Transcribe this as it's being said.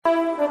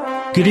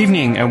Good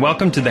evening and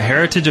welcome to the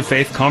Heritage of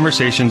Faith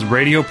Conversations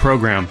radio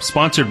program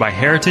sponsored by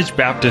Heritage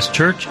Baptist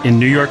Church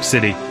in New York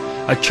City,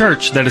 a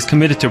church that is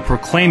committed to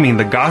proclaiming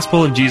the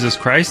gospel of Jesus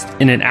Christ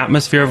in an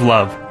atmosphere of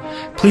love.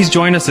 Please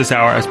join us this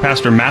hour as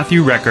Pastor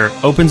Matthew Recker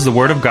opens the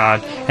Word of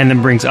God and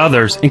then brings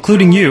others,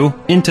 including you,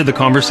 into the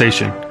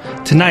conversation.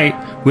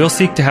 Tonight, we'll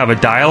seek to have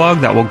a dialogue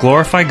that will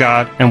glorify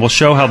God and will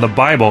show how the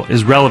Bible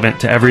is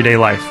relevant to everyday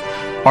life.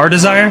 Our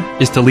desire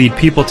is to lead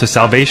people to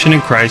salvation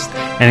in Christ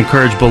and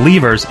encourage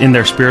believers in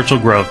their spiritual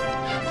growth.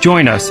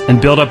 Join us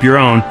and build up your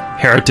own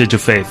Heritage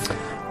of Faith.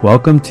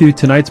 Welcome to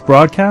tonight's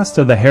broadcast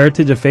of the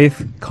Heritage of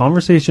Faith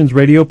Conversations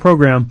radio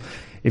program.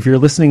 If you're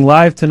listening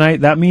live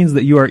tonight, that means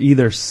that you are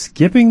either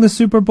skipping the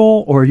Super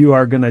Bowl or you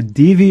are going to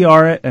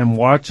DVR it and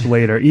watch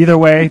later. Either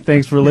way,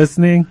 thanks for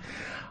listening.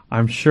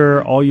 I'm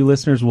sure all you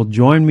listeners will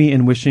join me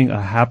in wishing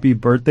a happy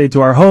birthday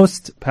to our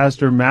host,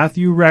 Pastor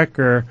Matthew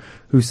Recker,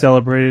 who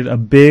celebrated a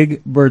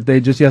big birthday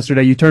just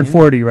yesterday. You turned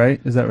 40,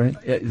 right? Is that right?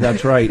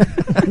 That's right.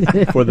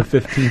 For the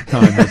 15th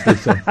time, as they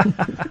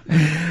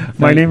say.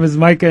 My name is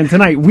Micah, and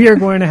tonight we are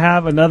going to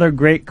have another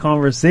great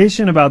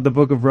conversation about the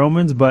book of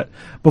Romans. But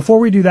before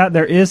we do that,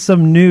 there is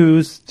some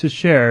news to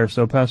share.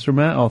 So, Pastor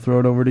Matt, I'll throw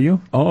it over to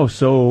you. Oh,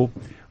 so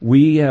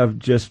we have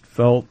just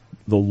felt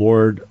the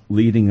Lord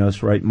leading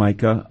us, right,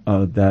 Micah,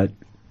 that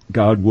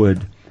God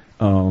would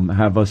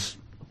have us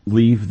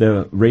leave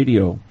the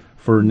radio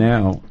for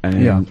now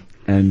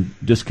and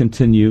just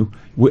continue.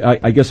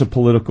 I guess a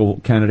political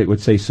candidate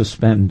would say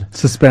suspend.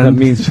 Suspend.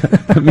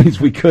 That means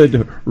we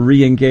could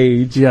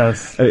re-engage,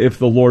 yes, if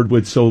the Lord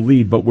would so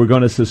lead. But we're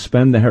going to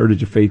suspend the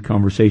Heritage of Faith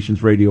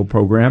Conversations radio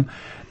program,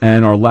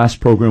 and our last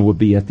program will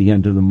be at the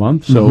end of the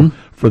month. So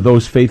for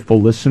those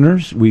faithful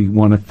listeners, we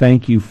want to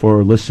thank you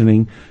for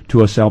listening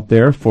to us out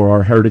there, for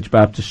our Heritage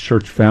Baptist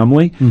Church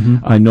family.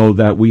 I know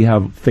that we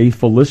have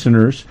faithful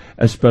listeners,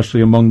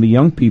 especially among the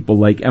young people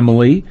like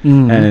Emily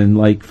and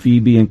like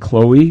Phoebe and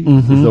Chloe.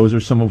 Those are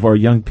some of our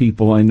young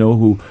people I know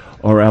who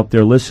are out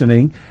there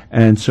listening.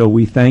 And so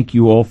we thank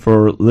you all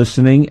for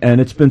listening. And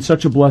it's been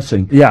such a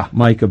blessing,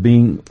 Micah,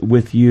 being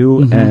with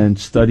you and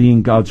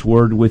studying God's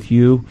Word with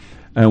you.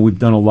 And we've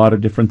done a lot of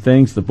different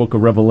things, the book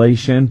of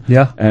Revelation,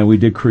 and we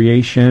did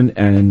creation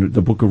and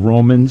the book of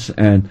Romans.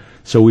 And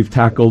so we've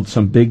tackled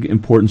some big,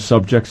 important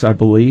subjects, I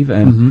believe.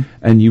 And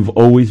you've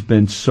always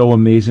been so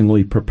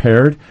amazingly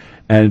prepared,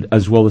 and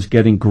as well as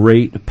getting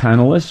great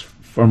panelists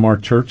from our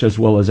church as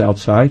well as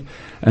outside.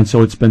 And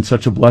so it's been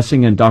such a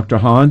blessing. And Dr.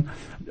 Hahn,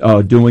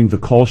 doing the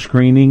call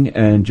screening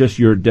and just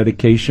your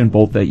dedication,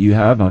 both that you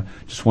have, I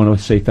just want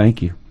to say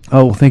thank you.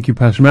 Oh, well, thank you,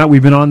 Pastor Matt.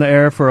 We've been on the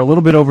air for a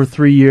little bit over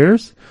 3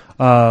 years.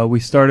 We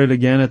started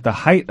again at the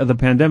height of the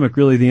pandemic,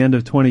 really the end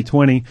of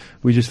 2020.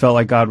 We just felt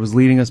like God was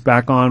leading us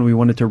back on. We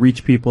wanted to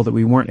reach people that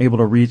we weren't able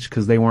to reach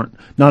because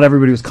not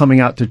everybody was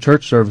coming out to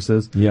church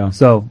services.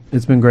 So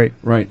it's been great.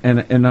 Right.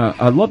 And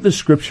I love the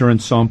scripture in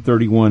Psalm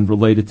 31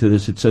 related to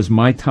this. It says,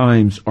 "My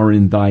times are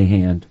in thy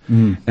hand."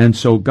 And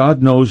so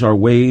God knows our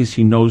ways.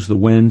 He knows the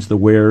whens, the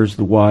wheres,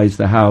 the whys,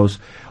 the hows.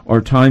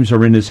 Our times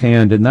are in his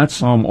hand. And that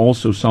psalm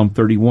also, Psalm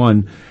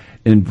 31,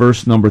 in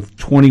verse number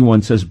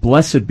 21 says,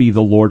 "Blessed be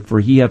the Lord,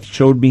 for he hath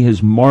showed me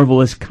his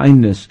marvelous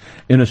kindness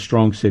in a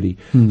strong city."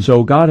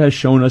 So God has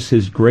shown us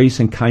his grace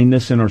and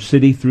kindness in our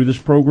city through this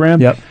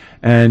program.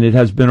 And it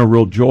has been a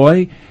real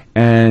joy.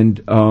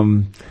 And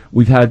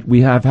we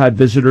have had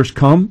visitors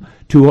come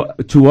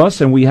to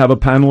us, and we have a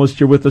panelist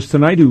here with us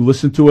tonight who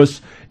listened to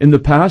us in the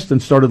past and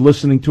started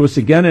listening to us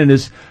again and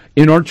is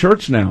in our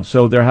church now.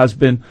 So there has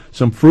been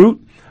some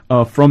fruit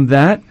from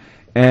that.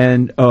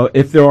 And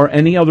if there are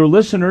any other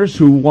listeners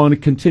who want to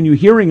continue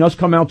hearing us,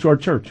 come out to our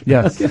church.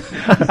 Yes.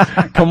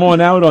 Come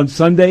on out on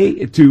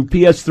Sunday to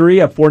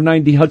PS3 at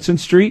 490 Hudson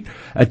Street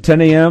at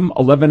 10 a.m.,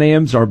 11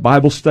 a.m. is our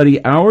Bible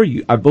study hour.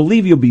 I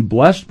believe you'll be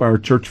blessed by our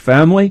church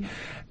family.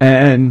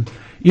 And,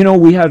 you know,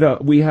 we had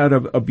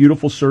a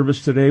beautiful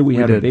service today. We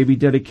had a baby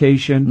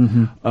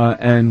dedication,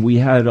 and we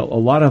had a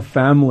lot of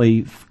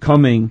family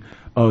coming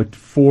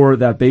for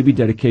that baby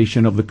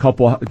dedication of the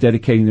couple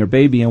dedicating their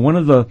baby. And one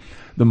of the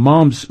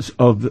moms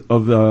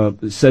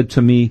said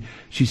to me,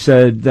 she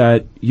said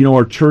that, you know,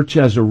 our church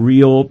has a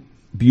real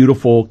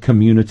beautiful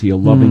community, a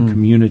loving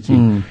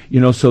community. You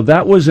know, so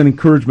that was an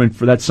encouragement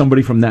for that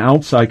somebody from the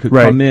outside could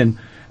come in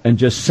and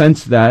just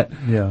sense that.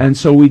 And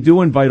so we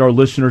do invite our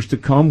listeners to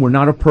come. We're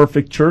not a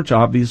perfect church,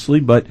 obviously,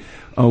 but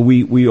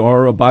we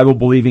are a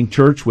Bible-believing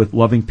church with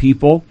loving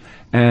people,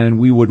 and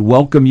we would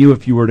welcome you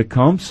if you were to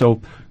come.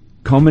 So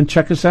come and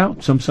check us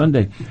out some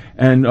Sunday.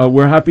 And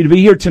we're happy to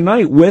be here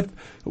tonight with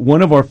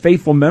one of our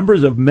faithful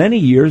members of many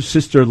years,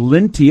 Sister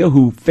Lintia,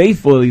 who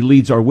faithfully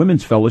leads our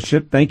women's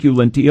fellowship. Thank you,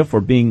 Lintia,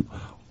 for being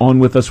on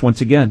with us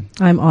once again.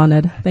 I'm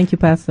honored. Thank you,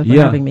 Pastor, for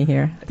having me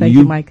here. Thank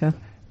you, Micah.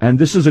 And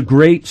this is a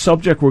great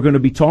subject we're going to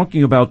be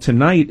talking about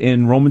tonight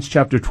in Romans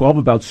chapter 12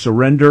 about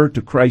surrender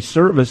to Christ's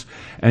service.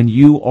 And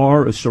you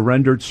are a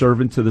surrendered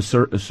servant to the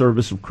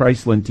service of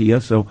Christ, Lintia.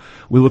 So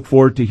we look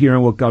forward to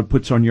hearing what God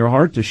puts on your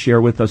heart to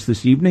share with us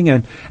this evening.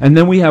 And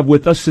then we have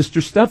with us Sister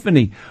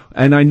Stephanie.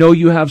 And I know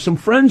you have some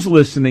friends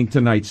listening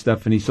tonight,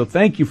 Stephanie. So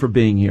thank you for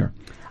being here.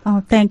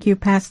 Oh, thank you,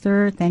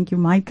 Pastor. Thank you,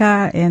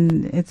 Micah.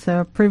 And it's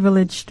a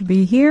privilege to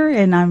be here,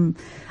 and I'm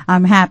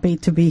happy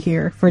to be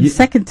here for the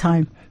second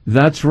time.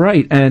 That's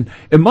right. And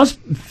it must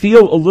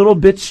feel a little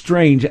bit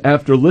strange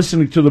after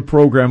listening to the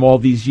program all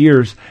these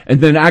years and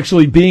then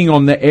actually being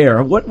on the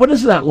air. What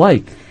is that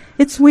like?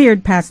 It's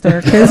weird,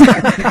 Pastor, because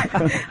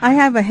I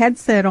have a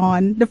headset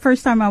on. The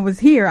first time I was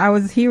here, I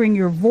was hearing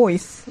your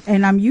voice,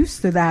 and I'm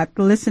used to that,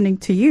 listening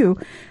to you.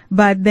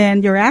 But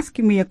then you're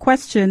asking me a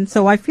question,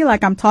 so I feel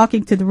like I'm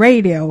talking to the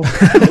radio.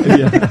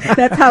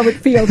 That's how it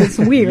feels. It's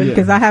weird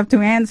because I have to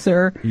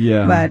answer.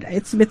 Yeah. But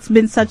it's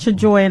been such a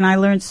joy, and I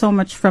learned so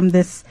much from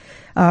this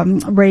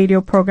radio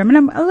program, and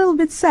I'm a little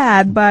bit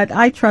sad, but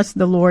I trust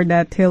the Lord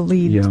that He'll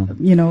lead,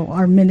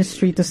 our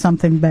ministry to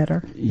something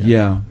better.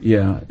 Yeah.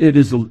 It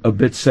is a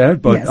bit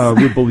sad, but yes.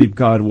 We believe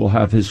God will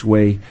have His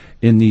way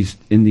in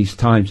these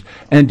times.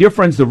 And dear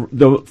friends,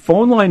 the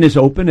phone line is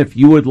open if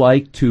you would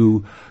like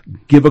to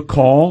give a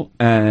call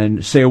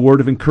and say a word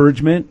of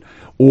encouragement,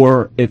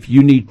 or if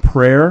you need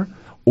prayer,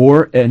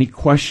 or any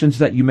questions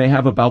that you may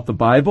have about the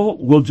Bible.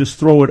 We'll just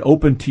throw it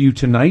open to you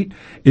tonight.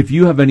 If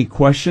you have any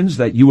questions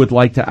that you would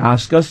like to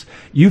ask us,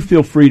 you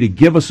feel free to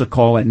give us a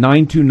call at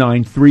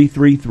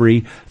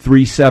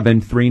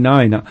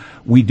 929-333-3739.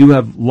 We do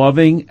have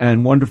loving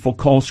and wonderful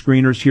call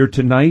screeners here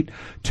tonight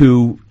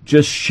to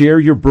just share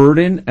your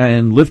burden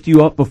and lift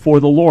you up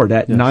before the Lord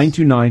at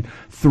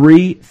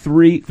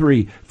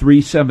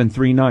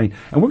 929-333-3739.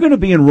 And we're going to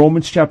be in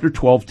Romans chapter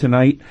 12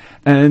 tonight,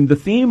 and the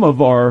theme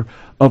of our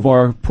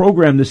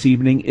program this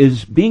evening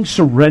is being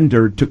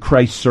surrendered to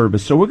Christ's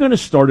service. So we're going to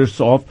start us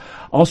off.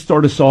 I'll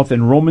start us off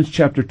in Romans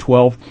chapter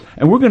 12,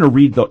 and we're going to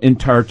read the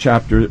entire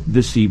chapter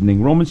this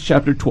evening. Romans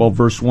chapter 12,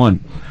 verse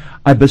 1.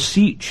 I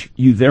beseech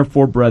you,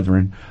 therefore,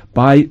 brethren,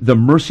 by the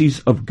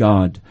mercies of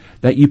God,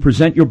 that ye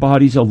present your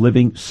bodies a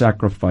living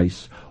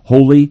sacrifice,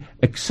 holy,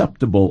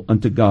 acceptable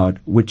unto God,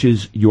 which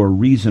is your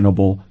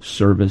reasonable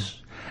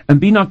service. And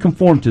be not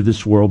conformed to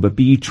this world, but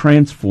be ye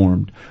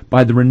transformed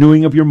by the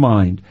renewing of your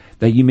mind,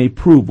 that ye may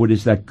prove what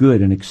is that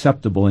good and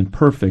acceptable and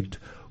perfect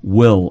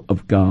will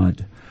of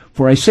God.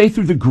 For I say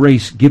through the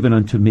grace given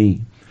unto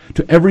me,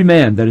 to every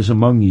man that is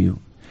among you,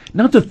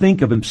 not to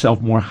think of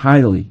himself more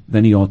highly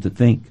than he ought to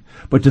think,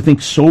 but to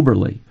think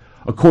soberly,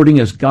 according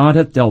as God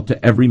hath dealt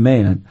to every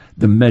man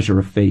the measure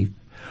of faith.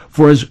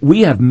 For as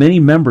we have many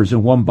members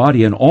in one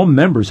body, and all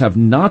members have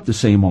not the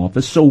same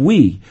office, so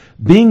we,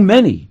 being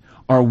many,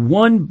 are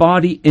one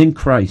body in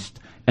Christ,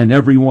 and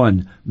every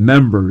one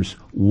members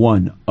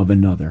one of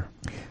another.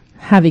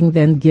 Having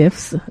then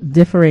gifts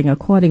differing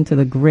according to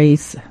the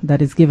grace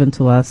that is given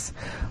to us,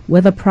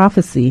 whether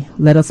prophecy,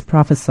 let us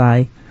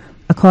prophesy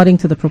according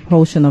to the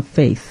proportion of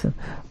faith,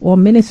 or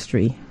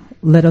ministry,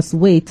 let us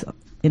wait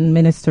in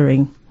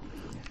ministering,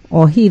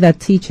 or he that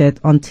teacheth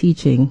on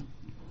teaching,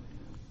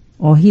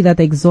 or he that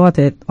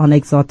exhorteth on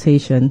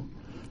exhortation,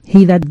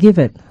 he that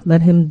giveth,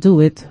 let him do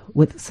it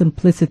with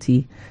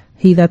simplicity,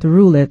 he that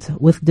ruleth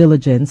with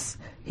diligence,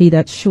 he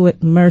that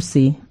sheweth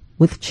mercy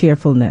with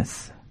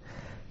cheerfulness.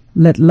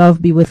 Let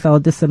love be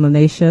without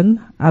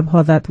dissimulation,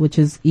 abhor that which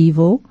is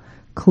evil,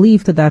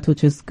 cleave to that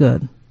which is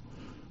good.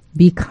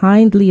 Be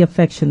kindly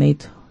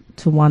affectionate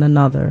to one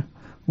another,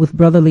 with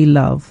brotherly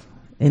love,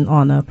 in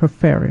honor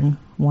preferring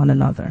one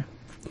another.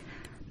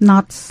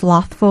 Not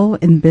slothful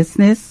in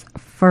business,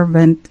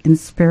 fervent in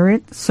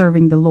spirit,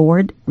 serving the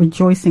Lord,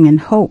 rejoicing in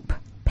hope,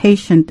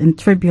 patient in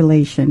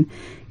tribulation,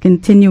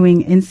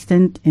 continuing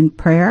instant in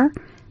prayer,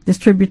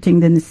 distributing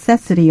the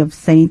necessity of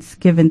saints,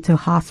 given to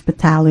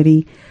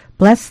hospitality.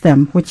 Bless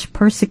them which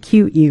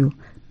persecute you.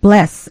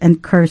 Bless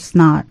and curse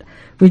not.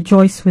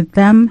 Rejoice with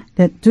them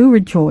that do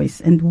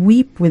rejoice, and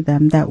weep with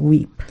them that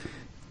weep.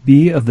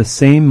 Be of the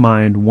same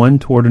mind one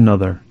toward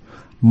another.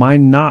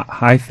 Mind not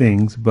high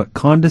things, but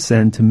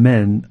condescend to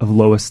men of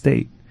low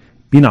estate.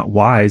 Be not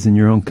wise in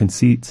your own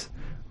conceits.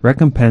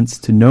 Recompense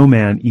to no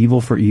man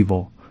evil for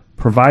evil.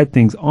 Provide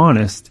things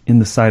honest in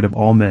the sight of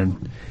all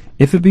men.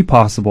 If it be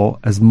possible,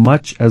 as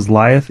much as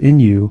lieth in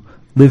you,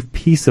 live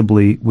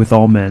peaceably with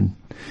all men.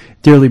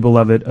 Dearly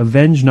beloved,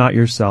 avenge not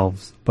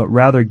yourselves, but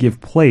rather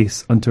give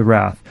place unto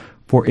wrath.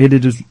 For it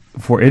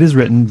is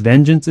written,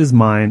 Vengeance is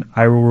mine,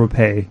 I will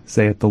repay,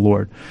 saith the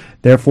Lord.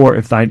 Therefore,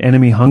 if thine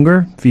enemy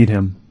hunger, feed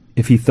him.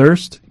 If he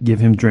thirst, give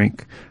him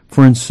drink.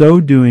 For in so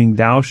doing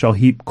thou shalt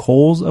heap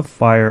coals of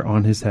fire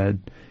on his head.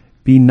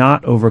 Be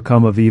not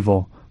overcome of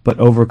evil, but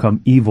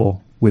overcome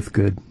evil with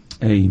good.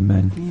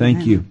 Amen.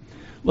 Thank you.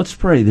 Let's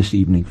pray this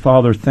evening.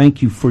 Father,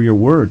 thank you for your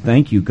word.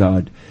 Thank you,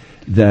 God,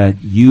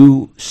 that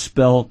you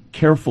spell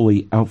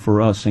carefully out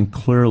for us and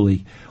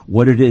clearly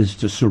what it is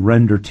to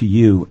surrender to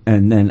you,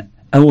 and then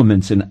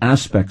elements and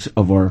aspects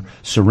of our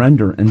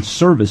surrender and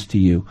service to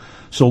you.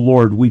 So,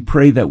 Lord, we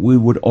pray that we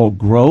would all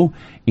grow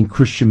in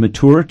Christian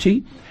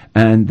maturity,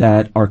 and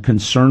that our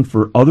concern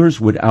for others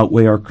would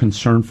outweigh our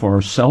concern for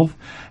ourselves,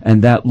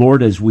 and that,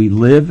 Lord, as we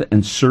live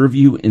and serve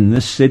you in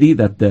this city,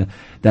 that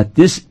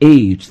this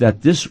age,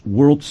 that this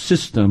world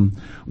system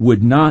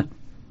would not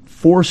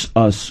force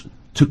us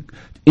to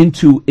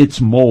into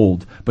its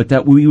mold, but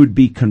that we would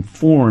be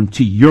conformed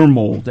to your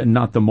mold and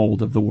not the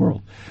mold of the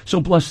world. So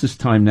bless this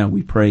time now,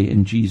 we pray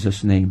in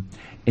Jesus' name.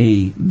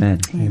 Amen.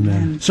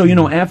 Amen. So,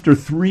 after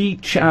 3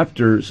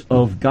 chapters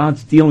of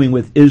God's dealing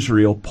with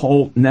Israel,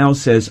 Paul now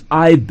says,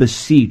 I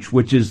beseech,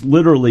 which is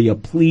literally a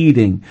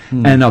pleading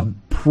and a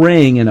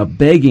praying and a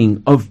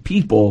begging of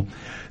people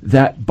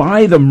that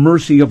by the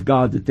mercy of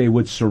God that they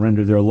would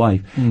surrender their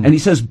life. And he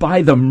says,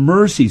 by the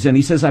mercies, and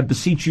he says, I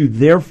beseech you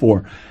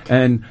therefore.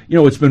 And,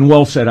 it's been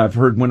well said, I've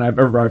heard,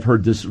 whenever I've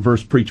heard this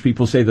verse preached,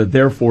 people say that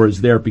therefore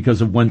is there because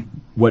of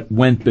what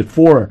went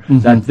before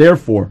that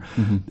therefore.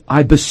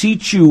 I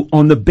beseech you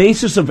on the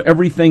basis of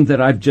everything that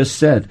I've just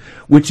said,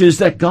 which is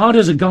that God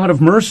is a God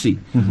of mercy.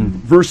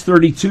 Verse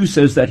 32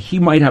 says that he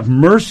might have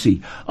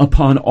mercy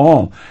upon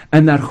all,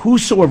 and that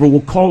whosoever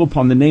will call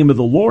upon the name of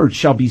the Lord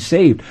shall be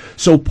saved.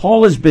 So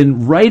Paul has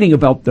been writing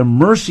about the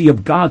mercy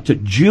of God to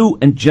Jew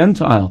and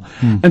Gentile.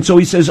 And so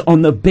he says,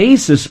 on the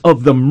basis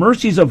of the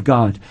mercies of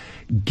God,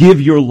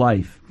 give your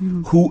life.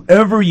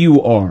 Whoever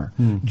you are,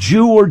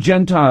 Jew or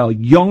Gentile,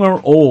 young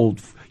or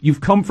old,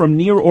 you've come from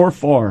near or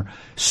far,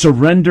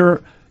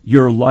 surrender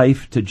your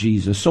life to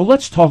Jesus. So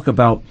let's talk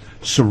about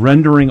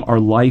surrendering our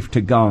life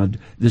to God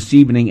this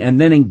evening and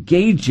then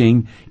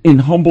engaging in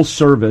humble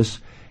service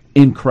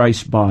in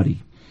Christ's body.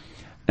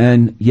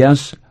 And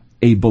yes,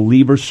 a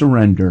believer's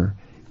surrender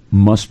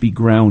must be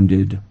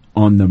grounded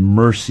on the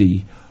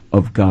mercy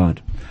of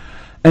God.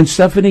 And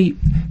Stephanie,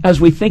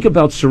 as we think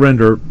about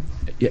surrender,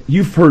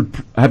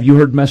 have you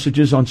heard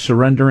messages on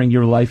surrendering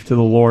your life to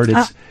the Lord?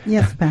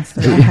 Yes,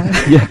 Pastor, I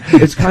have. Yeah,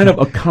 it's kind of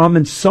a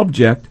common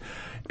subject,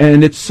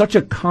 and it's such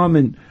a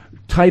common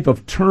type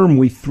of term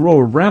we throw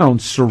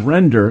around,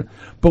 surrender.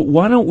 But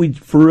why don't we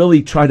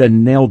really try to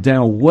nail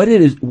down what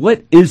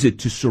is it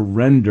to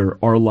surrender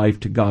our life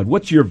to God?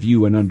 What's your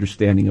view and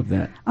understanding of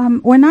that?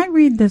 When I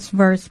read this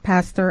verse,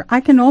 Pastor,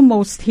 I can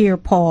almost hear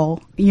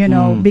Paul,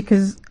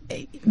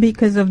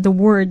 because of the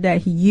word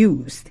that he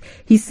used.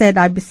 He said,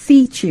 I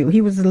beseech you.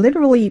 He was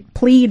literally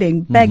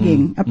pleading,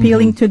 begging,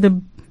 appealing to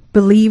the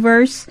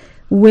believer's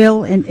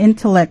will and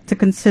intellect to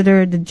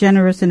consider the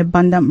generous and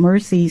abundant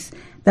mercies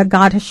that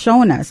God has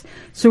shown us.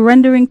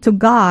 Surrendering to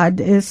God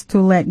is to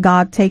let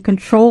God take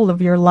control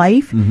of your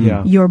life,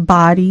 your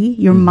body,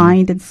 your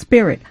mind, and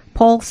spirit.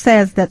 Paul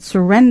says that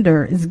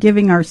surrender is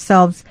giving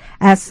ourselves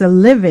as a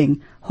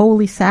living,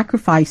 holy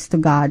sacrifice to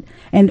God,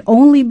 and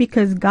only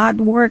because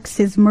God works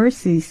his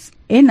mercies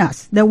in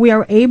us that we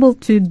are able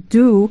to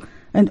do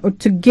or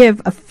to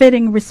give a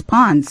fitting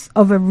response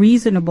of a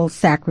reasonable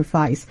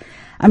sacrifice.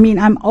 I mean,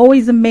 I'm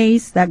always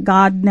amazed that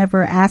God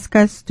never asked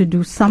us to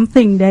do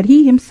something that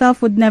he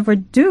himself would never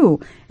do,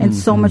 and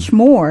so much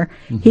more.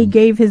 He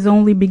gave his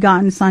only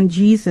begotten son,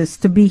 Jesus,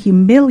 to be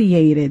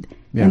humiliated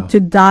and to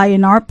die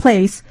in our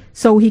place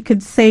so he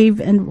could save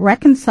and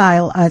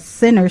reconcile us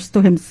sinners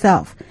to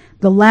himself,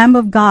 the Lamb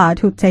of God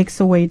who takes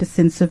away the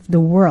sins of the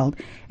world.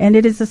 And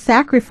it is a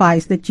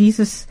sacrifice that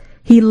Jesus,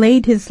 he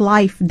laid his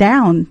life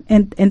down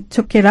and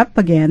took it up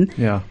again,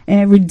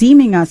 and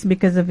redeeming us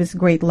because of his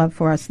great love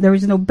for us. There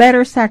is no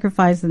better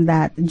sacrifice than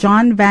that.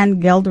 John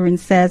Van Gelderen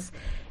says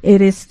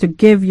it is to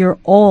give your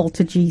all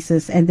to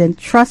Jesus and then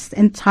trust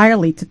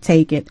entirely to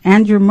take it.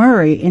 Andrew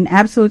Murray in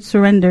Absolute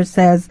Surrender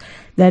says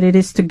that it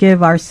is to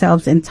give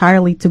ourselves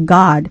entirely to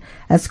God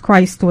as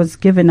Christ was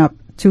given up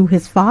to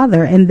his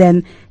Father, and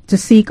then to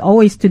seek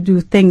always to do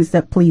things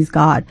that please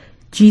God.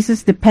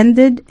 Jesus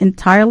depended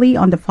entirely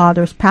on the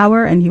Father's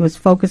power, and he was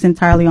focused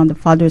entirely on the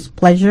Father's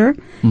pleasure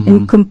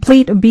in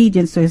complete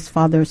obedience to his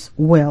Father's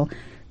will.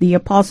 The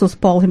Apostle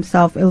Paul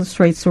himself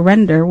illustrates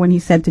surrender when he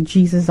said to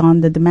Jesus on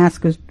the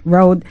Damascus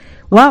road,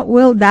 "What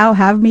wilt thou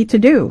have me to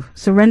do?"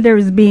 Surrender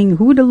is being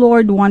who the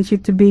Lord wants you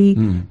to be,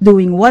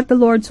 doing what the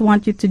Lord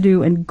wants you to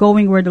do, and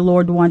going where the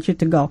Lord wants you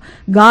to go.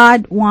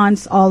 God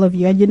wants all of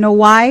you. And you know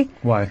why?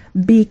 Why?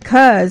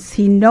 Because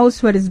he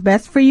knows what is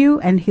best for you,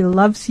 and he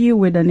loves you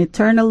with an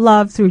eternal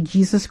love through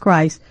Jesus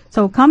Christ.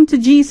 So come to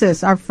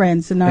Jesus, our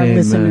friends and our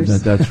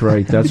listeners. That's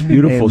right. That's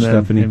beautiful,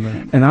 Stephanie.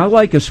 Amen. And I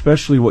like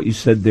especially what you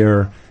said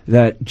there,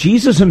 that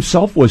Jesus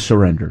himself was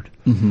surrendered.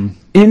 In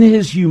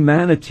his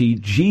humanity,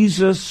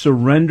 Jesus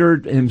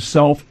surrendered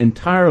himself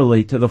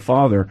entirely to the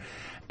Father.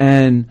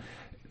 And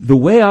the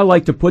way I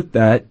like to put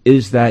that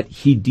is that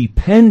he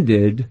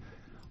depended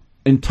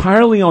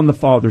entirely on the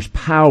Father's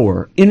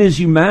power in his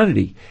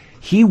humanity.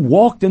 He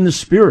walked in the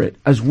Spirit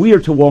as we are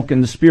to walk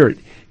in the Spirit,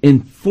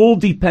 in full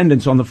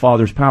dependence on the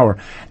Father's power.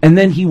 And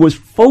then he was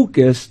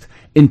focused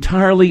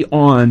entirely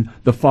on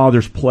the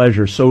Father's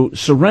pleasure. So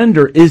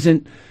surrender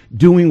isn't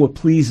doing what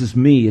pleases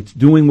me, it's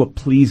doing what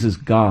pleases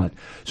God.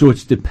 So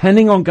it's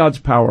depending on God's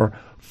power,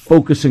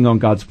 focusing on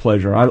God's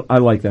pleasure. I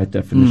like that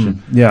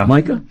definition. Yeah.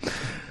 Micah?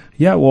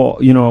 Yeah, well,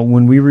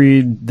 when we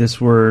read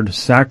this word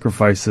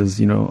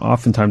sacrifices,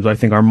 oftentimes I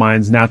think our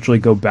minds naturally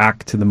go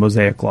back to the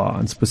Mosaic Law,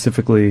 and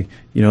specifically,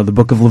 the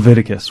book of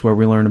Leviticus, where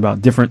we learn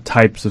about different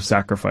types of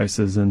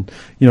sacrifices. And,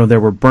 there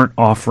were burnt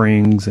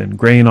offerings and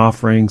grain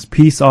offerings,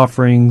 peace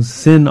offerings,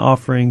 sin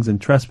offerings, and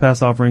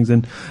trespass offerings.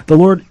 And the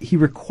Lord, He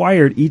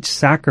required each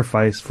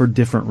sacrifice for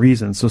different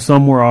reasons. So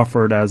some were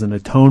offered as an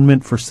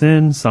atonement for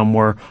sin, some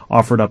were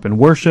offered up in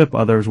worship,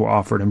 others were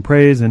offered in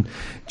praise. And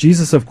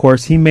Jesus, of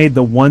course, He made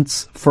the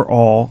once for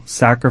all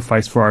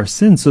sacrifice for our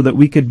sins so that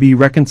we could be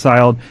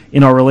reconciled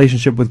in our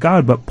relationship with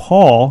God. But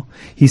Paul,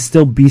 he's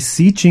still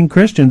beseeching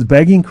Christians,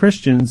 begging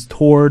Christians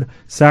toward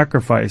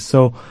sacrifice.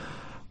 So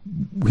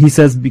he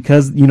says,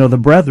 because, the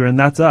brethren,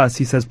 that's us,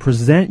 he says,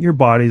 present your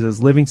bodies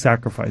as living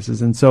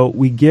sacrifices. And so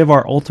we give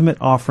our ultimate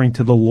offering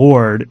to the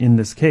Lord in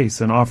this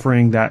case, an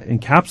offering that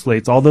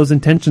encapsulates all those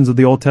intentions of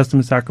the Old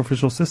Testament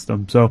sacrificial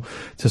system. So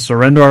to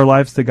surrender our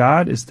lives to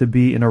God is to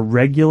be in a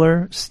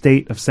regular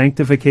state of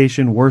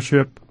sanctification,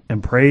 worship,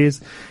 and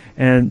praise.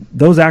 And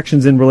those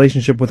actions in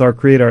relationship with our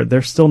Creator,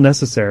 they're still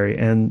necessary.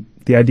 And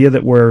the idea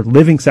that we're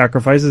living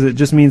sacrifices, it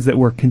just means that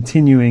we're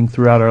continuing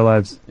throughout our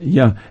lives.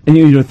 Yeah.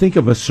 And think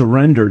of a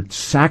surrendered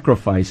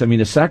sacrifice. I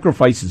mean, a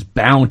sacrifice is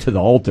bound to the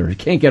altar. It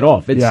can't get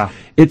off.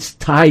 It's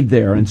tied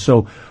there. And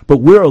so, but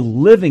we're a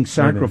living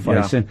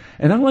sacrifice. Yeah.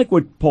 And I like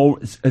what Paul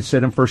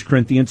said in 1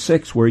 Corinthians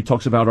 6, where he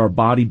talks about our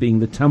body being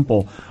the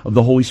temple of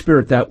the Holy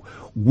Spirit, that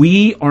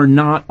we are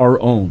not our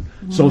own.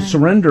 Right. So a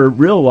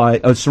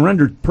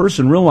surrendered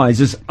person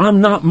realizes,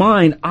 I'm not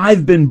mine.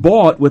 I've been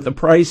bought with a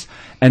price,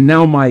 and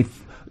now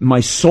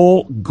my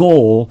sole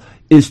goal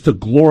is to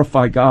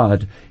glorify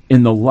God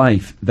in the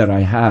life that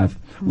I have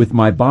with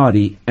my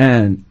body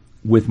and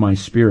with my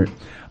spirit.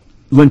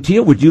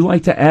 Lentia, would you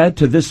like to add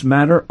to this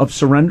matter of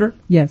surrender?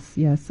 Yes.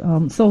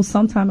 So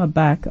some time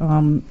back,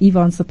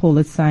 Yvonne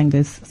Sapolis sang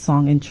this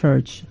song in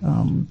church.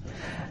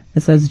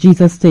 It says,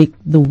 Jesus, take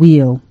the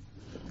wheel.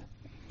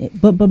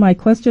 But my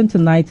question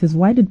tonight is,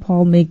 why did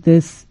Paul make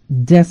this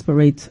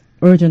desperate,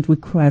 urgent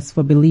request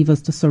for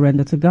believers to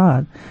surrender to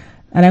God?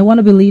 And I want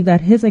to believe that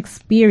his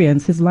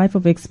life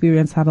of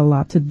experience, had a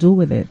lot to do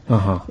with it.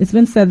 It's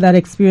been said that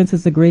experience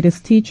is the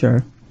greatest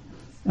teacher.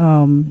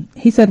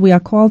 He said we are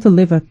called to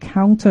live a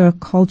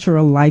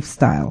counter-cultural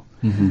lifestyle.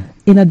 Mm-hmm.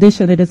 In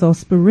addition, it is a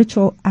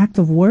spiritual act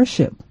of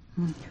worship.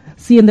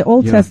 See, in the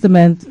Old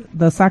Testament,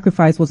 the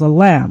sacrifice was a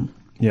lamb.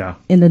 Yeah.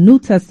 In the New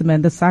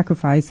Testament, the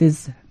sacrifice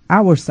is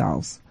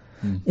ourselves.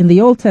 In the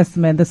Old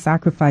Testament, the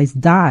sacrifice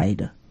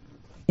died.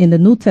 In the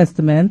New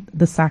Testament,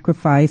 the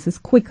sacrifice is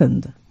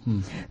quickened.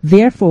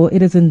 Therefore,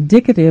 it is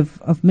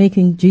indicative of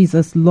making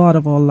Jesus Lord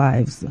of our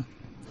lives.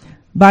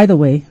 By the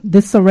way,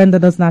 this surrender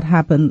does not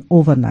happen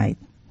overnight.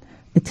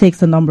 It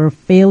takes a number of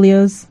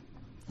failures,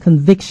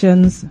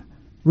 convictions,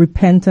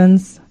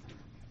 repentance,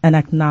 and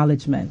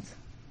acknowledgement.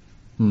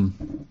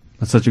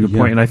 That's such a good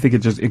point. And I think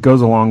it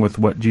goes along with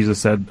what Jesus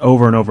said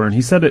over and over. And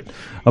he said it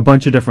a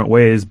bunch of different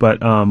ways,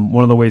 but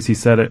one of the ways he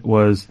said it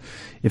was,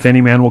 if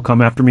any man will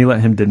come after me, let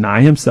him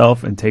deny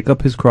himself and take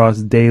up his cross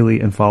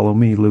daily and follow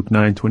me, Luke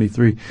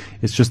 9:23.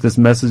 It's just this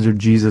message of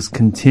Jesus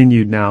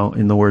continued now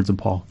in the words of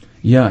Paul.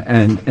 Yeah,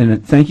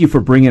 and thank you for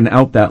bringing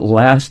out that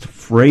last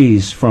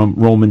phrase from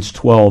Romans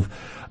 12,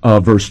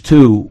 verse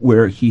 2,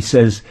 where he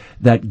says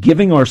that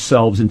giving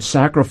ourselves in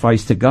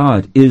sacrifice to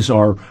God is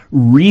our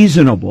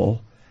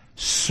reasonable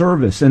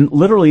service. And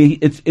literally,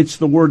 it's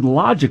the word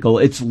logical.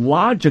 It's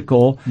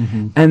logical,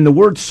 and the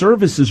word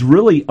service is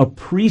really a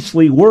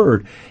priestly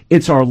word.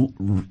 It's our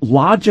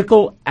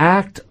logical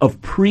act of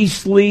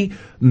priestly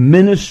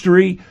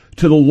ministry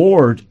to the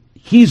Lord.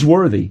 He's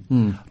worthy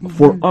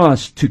for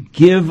us to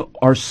give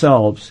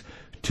ourselves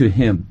to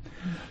Him.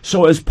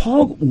 So as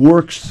Paul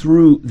works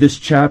through this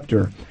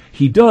chapter,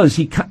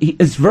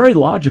 it's very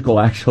logical,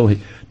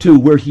 actually, too,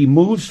 where he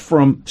moves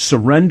from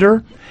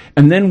surrender,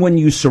 and then when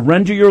you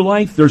surrender your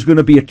life, there's going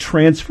to be a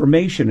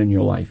transformation in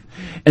your life.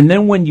 And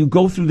then when you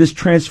go through this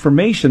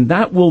transformation,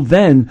 that will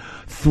then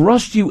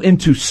thrust you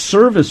into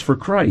service for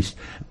Christ.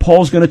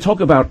 Paul's going to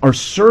talk about our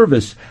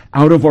service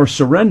out of our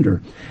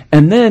surrender.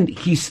 And then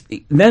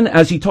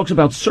as he talks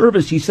about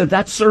service, he said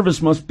that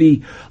service must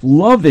be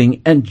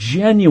loving and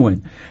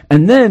genuine.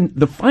 And then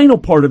the final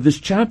part of this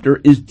chapter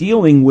is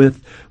dealing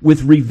with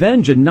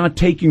revenge and not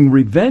taking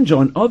revenge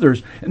on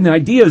others. And the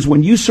idea is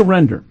when you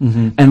surrender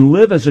and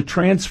live as a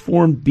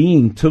transformed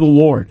being to the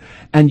Lord,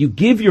 and you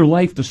give your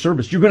life to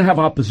service, you're going to have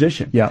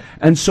opposition. Yeah.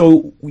 And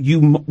so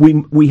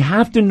we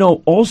have to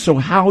know also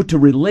how to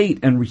relate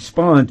and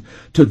respond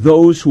to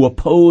those who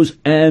oppose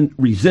and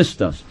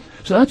resist us.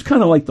 So that's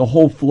kind of like the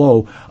whole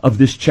flow of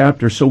this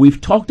chapter. So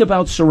we've talked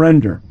about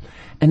surrender.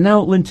 And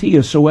now,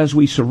 Lentia, so as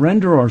we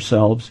surrender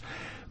ourselves,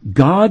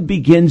 God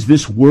begins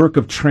this work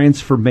of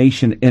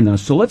transformation in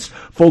us. So let's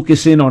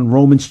focus in on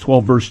Romans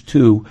 12, verse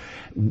 2.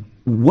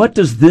 What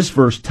does this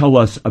verse tell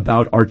us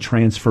about our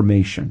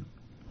transformation?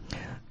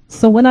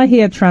 So when I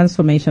hear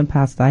transformation,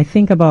 Pastor, I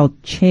think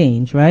about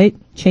change, right?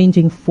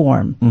 Changing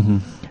form.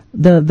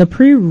 The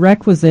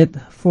prerequisite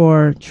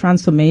for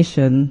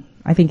transformation,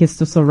 I think, is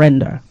to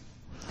surrender.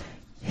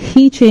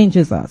 He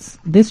changes us.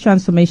 This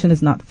transformation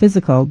is not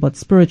physical, but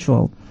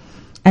spiritual.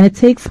 And it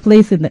takes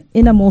place in the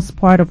innermost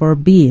part of our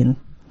being.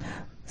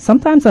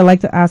 Sometimes I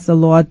like to ask the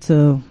Lord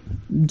to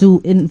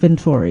do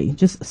inventory.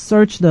 Just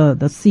search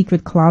the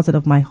secret closet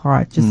of my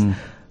heart. Just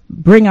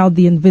bring out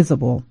the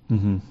invisible.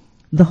 Mm-hmm.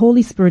 The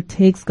Holy Spirit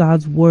takes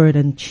God's word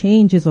and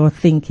changes our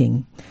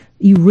thinking,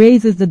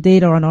 erases the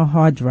data on our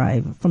hard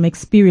drive from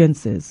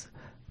experiences,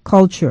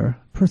 culture,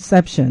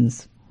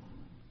 perceptions.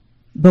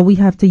 But we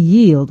have to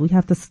yield. We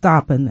have to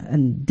stop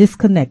and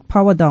disconnect,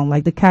 power down,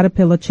 like the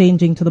caterpillar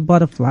changing to the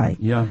butterfly.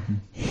 Yeah.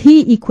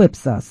 He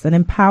equips us and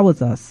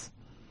empowers us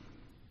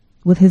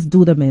with his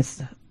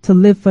dunamis to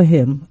live for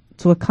him,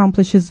 to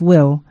accomplish his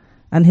will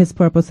and his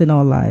purpose in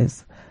our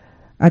lives.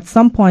 At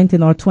some point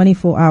in our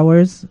 24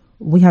 hours,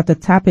 we have to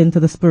tap into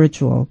the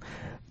spiritual.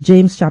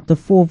 James chapter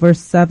 4 verse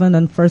 7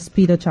 and 1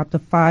 Peter chapter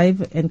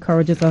 5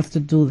 encourages us to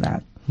do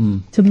that,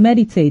 to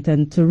meditate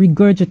and to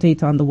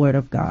regurgitate on the word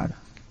of God.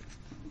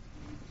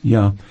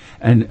 Yeah,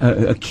 and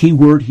a key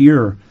word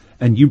here,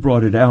 and you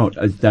brought it out,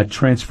 that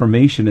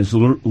transformation is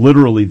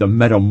literally the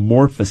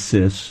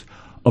metamorphosis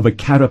of a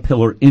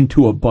caterpillar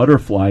into a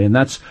butterfly, and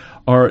that's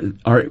our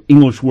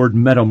English word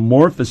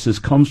metamorphosis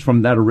comes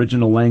from that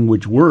original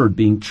language word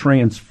being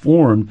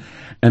transformed,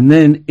 and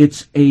then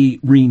it's a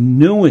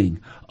renewing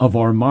of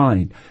our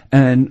mind.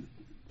 And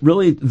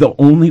really the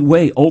only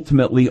way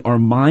ultimately our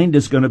mind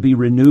is going to be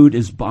renewed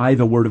is by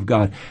the word of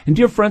God. And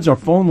dear friends, our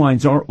phone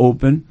lines are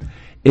open.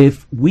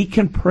 If we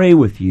can pray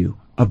with you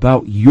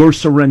about your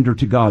surrender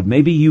to God.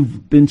 Maybe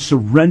you've been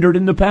surrendered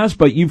in the past,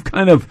 but you've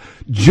kind of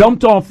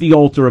jumped off the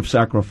altar of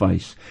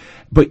sacrifice.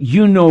 But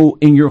you know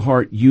in your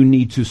heart you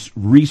need to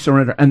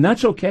resurrender, and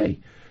that's okay.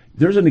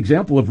 There's an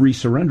example of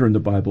resurrender in the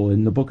Bible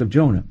in the book of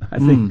Jonah. I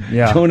think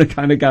Jonah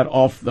kind of got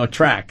off the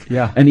track,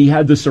 and he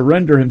had to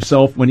surrender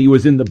himself when he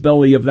was in the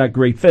belly of that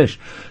great fish.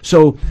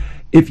 So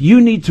if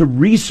you need to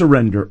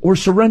resurrender or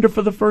surrender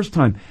for the first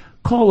time,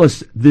 call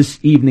us this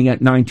evening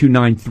at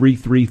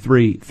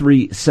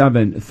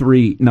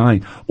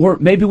 929-333-3739. Or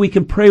maybe we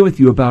can pray with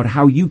you about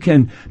how you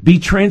can be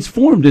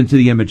transformed into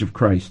the image of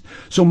Christ.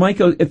 So,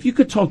 Micah, if you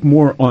could talk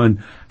more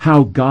on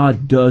how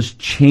God does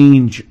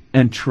change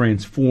and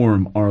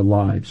transform our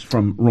lives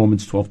from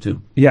Romans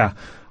 12:2. Yeah.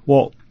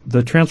 Well,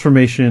 the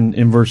transformation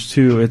in verse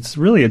 2, it's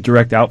really a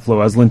direct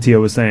outflow, as Lintia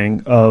was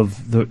saying,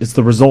 it's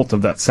the result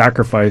of that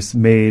sacrifice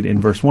made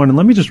in verse 1. And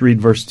let me just read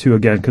verse 2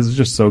 again, because it's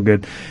just so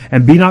good.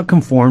 And be not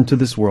conformed to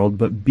this world,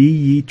 but be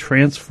ye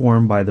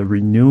transformed by the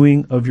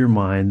renewing of your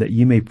mind, that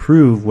ye may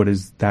prove what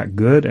is that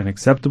good and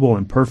acceptable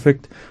and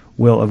perfect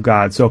will of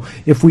God. So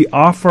if we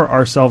offer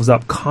ourselves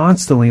up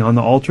constantly on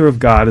the altar of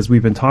God, as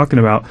we've been talking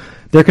about,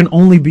 there can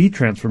only be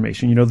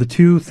transformation. You know, the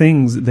two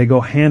things, they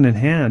go hand in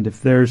hand.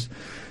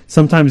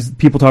 Sometimes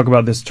people talk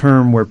about this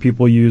term where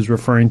people use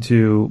referring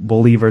to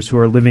believers who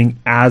are living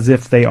as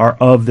if they are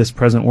of this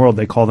present world.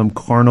 They call them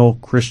carnal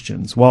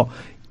Christians. Well,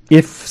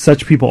 if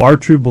such people are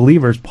true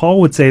believers,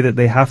 Paul would say that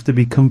they have to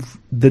be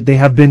that they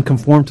have been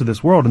conformed to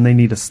this world, and they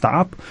need to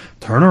stop,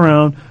 turn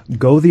around,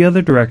 go the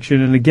other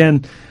direction. And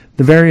again,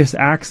 the various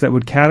acts that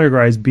would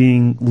categorize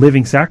being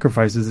living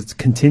sacrifices, it's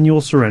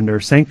continual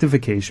surrender,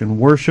 sanctification,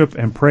 worship,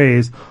 and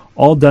praise,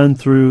 all done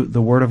through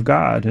the Word of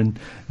God. And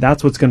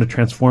that's what's going to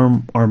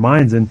transform our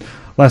minds. And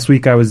last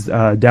week I was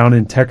down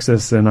in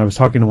Texas, and I was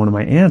talking to one of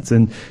my aunts,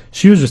 and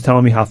she was just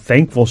telling me how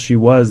thankful she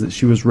was that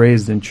she was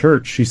raised in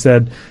church. She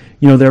said,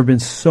 you know, there have been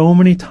so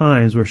many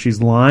times where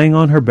she's lying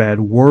on her bed,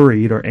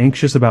 worried or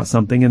anxious about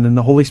something, and then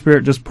the Holy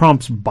Spirit just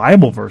prompts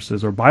Bible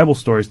verses or Bible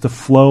stories to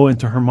flow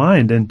into her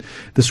mind. And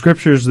the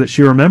scriptures that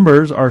she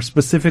remembers are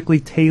specifically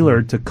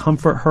tailored to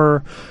comfort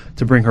her,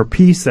 to bring her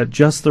peace at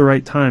just the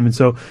right time. And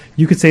so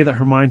you could say that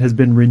her mind has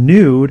been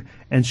renewed,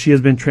 and she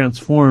has been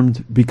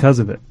transformed because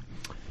of it.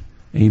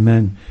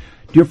 Amen.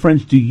 Dear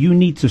friends, do you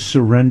need to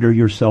surrender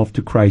yourself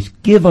to Christ?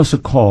 Give us a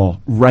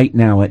call right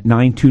now at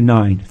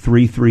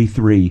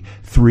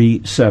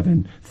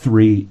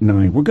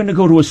 929-333-3739. We're going to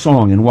go to a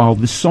song, and while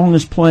this song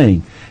is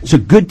playing, it's a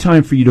good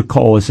time for you to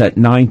call us at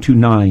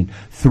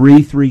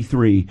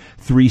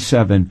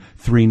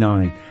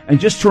 929-333-3739. And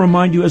just to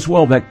remind you as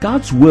well that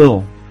God's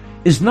will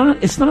is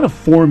it's not a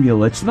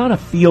formula, it's not a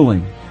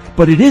feeling,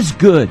 but it is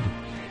good,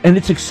 and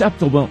it's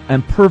acceptable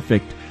and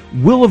perfect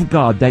will of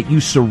God that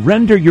you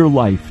surrender your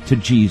life to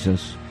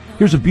Jesus.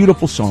 Here's a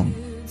beautiful song.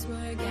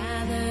 Were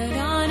gathered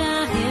on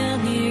a hill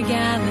near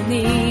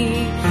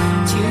Galilee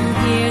to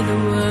hear the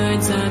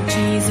words of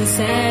Jesus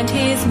and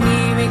his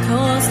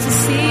miracles to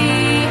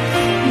see.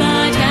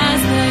 But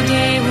as the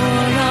day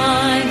wore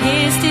on,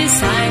 his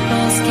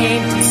disciples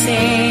came to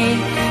say,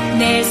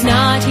 there's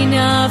not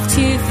enough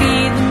to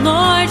feed them,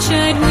 Lord,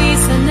 should we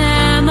send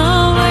them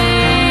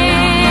away?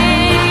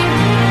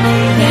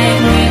 Then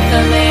with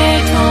the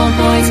little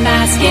boy's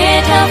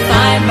basket of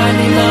 5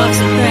 barley loaves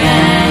of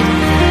bread,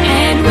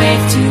 and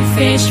with 2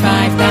 fish,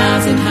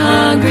 5,000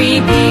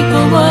 hungry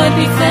people would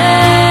be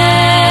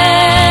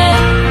fed.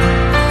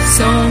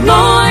 So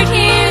Lord,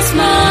 here's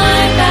my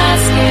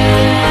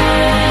basket.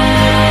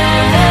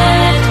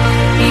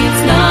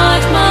 It's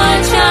not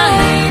much,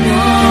 I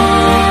know,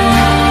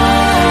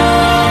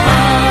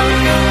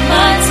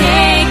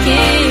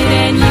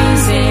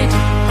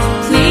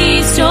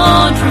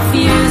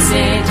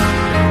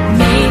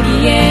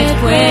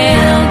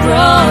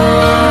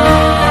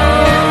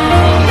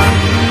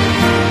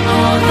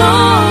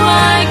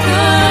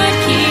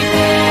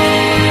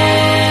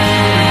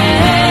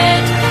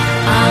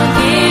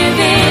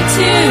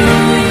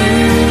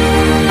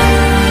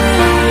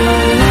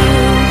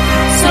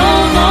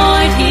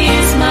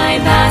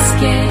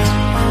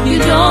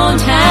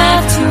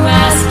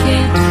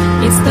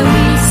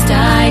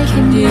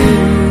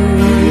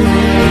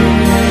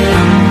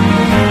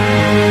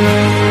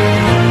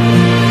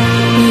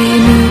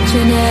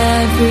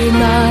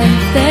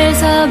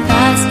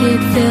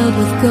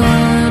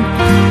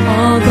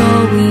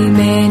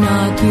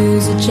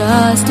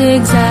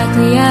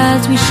 exactly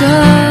as we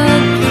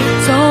should.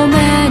 So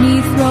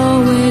many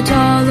throw it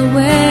all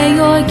away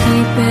or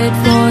keep it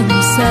for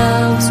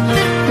themselves,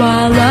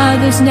 while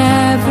others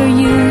never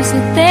use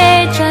it,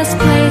 they just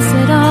place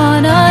it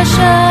on a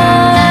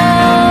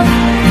shelf.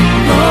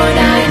 Lord,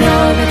 I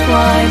know that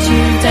what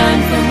you've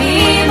done for me,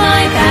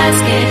 my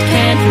basket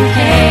can't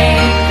repay,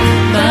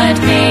 but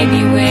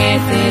maybe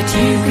with it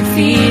you could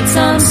feed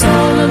some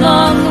soul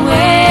along the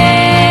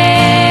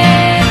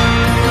way.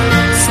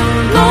 So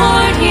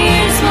Lord,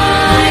 here's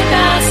my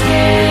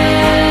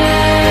basket.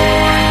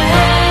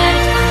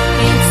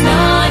 It's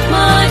not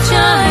much,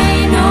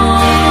 I know,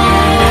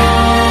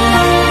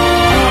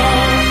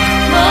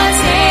 but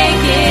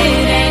take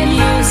it and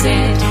use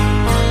it.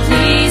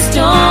 Please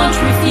don't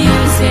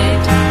refuse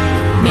it.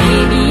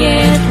 Maybe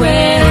it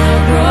will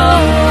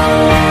grow.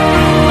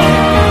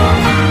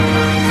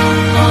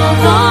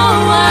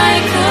 Although I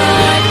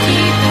could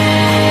keep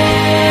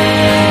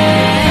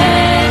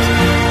it,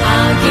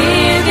 I'll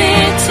give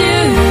it to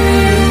you.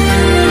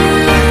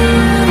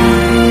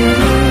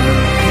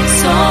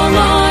 So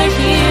Lord,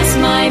 here's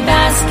my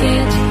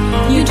basket.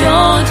 You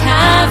don't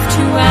have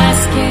to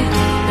ask it.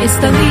 It's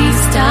the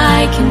least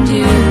I can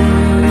do.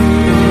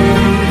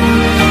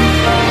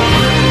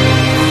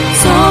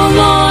 So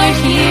Lord,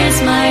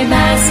 here's my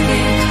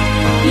basket.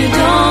 You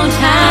don't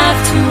have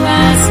to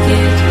ask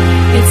it.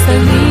 It's the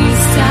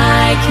least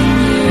I can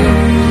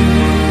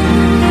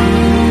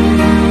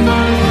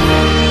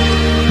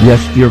do.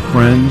 Yes, dear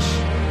friends,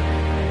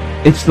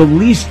 it's the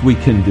least we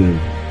can do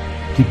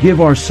to give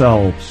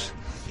ourselves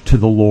to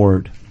the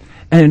Lord.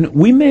 And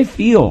we may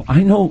feel,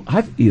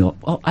 I feel,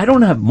 well, I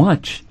don't have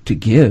much to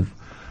give.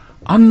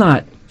 I'm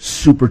not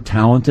super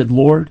talented,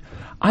 Lord.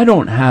 I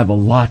don't have a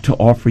lot to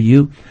offer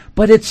you.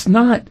 But it's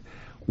not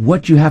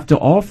what you have to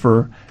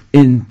offer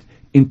in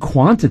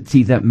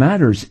quantity that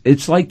matters.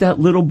 It's like that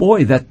little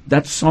boy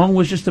that song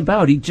was just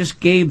about. He just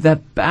gave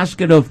that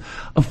basket of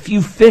a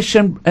few fish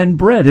and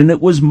bread, and it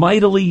was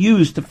mightily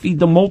used to feed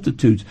the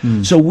multitudes.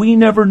 So we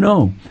never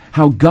know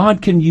how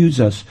God can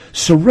use us.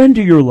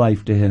 Surrender your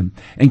life to Him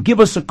and give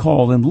us a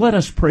call, and let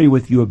us pray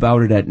with you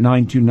about it at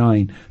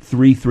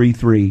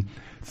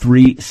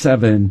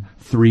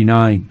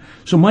 929-333-3739.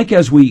 So, Mike,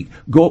 as we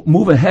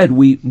move ahead,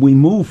 we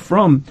move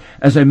from,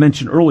 as I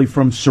mentioned earlier,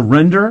 from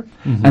surrender,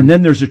 and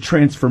then there's a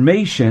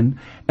transformation,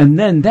 and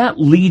then that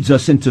leads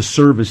us into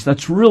service.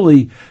 That's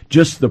really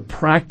just the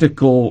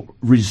practical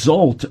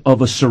result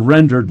of a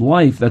surrendered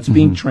life that's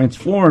being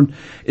transformed,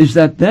 is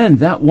that then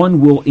that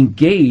one will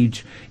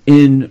engage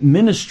in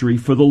ministry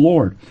for the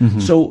Lord.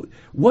 So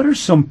what are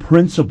some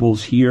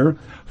principles here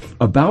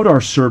about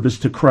our service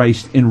to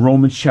Christ in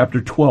Romans chapter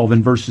 12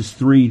 and verses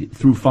 3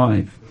 through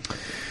 5?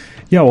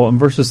 Yeah, well, in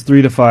verses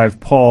 3 to 5,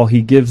 Paul,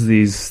 he gives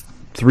these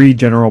three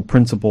general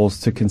principles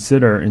to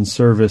consider in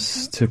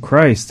service to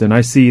Christ. And I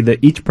see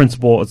that each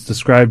principle is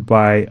described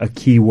by a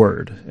key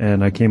word.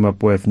 And I came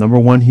up with, number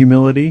 1,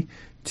 humility,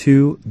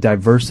 2,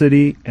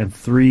 diversity, and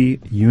 3,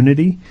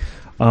 unity.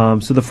 So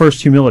the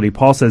first, humility.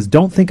 Paul says,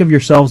 don't think of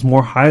yourselves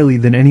more highly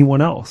than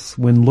anyone else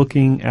when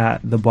looking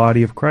at the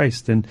body of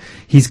Christ. And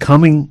he's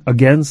coming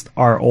against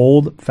our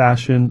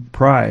old-fashioned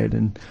pride.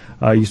 And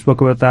you spoke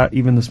about that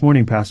even this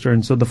morning, Pastor.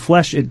 And so the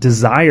flesh, it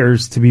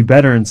desires to be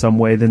better in some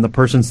way than the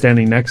person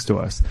standing next to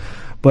us.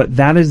 But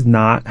that is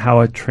not how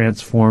a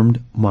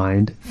transformed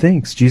mind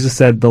thinks. Jesus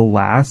said, the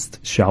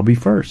last shall be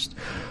first.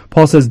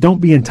 Paul says,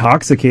 don't be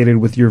intoxicated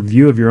with your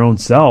view of your own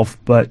self,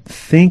 but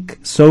think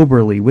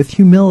soberly, with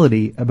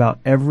humility, about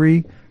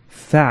every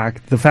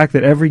fact, the fact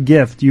that every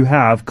gift you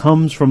have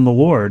comes from the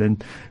Lord,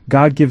 and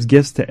God gives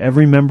gifts to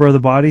every member of the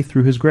body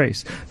through His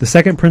grace. The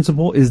second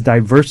principle is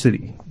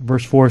diversity.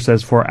 Verse 4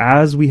 says, for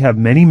as we have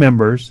many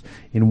members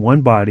in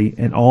one body,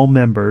 and all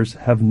members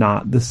have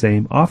not the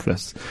same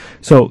office.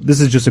 So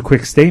this is just a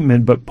quick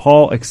statement, but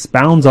Paul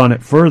expounds on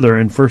it further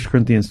in 1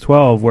 Corinthians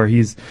 12, where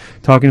he's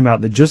talking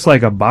about that just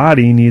like a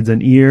body needs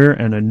an ear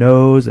and a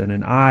nose and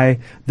an eye,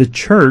 the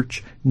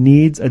church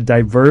needs a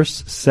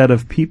diverse set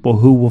of people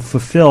who will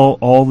fulfill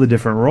all the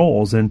different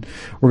roles. And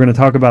we're going to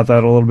talk about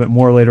that a little bit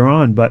more later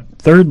on. But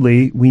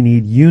thirdly, we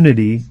need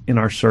unity in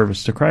our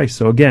service to Christ.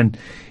 So again,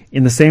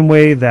 in the same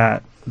way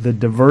that the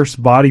diverse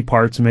body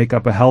parts make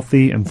up a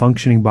healthy and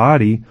functioning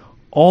body,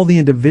 all the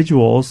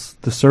individuals,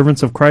 the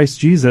servants of Christ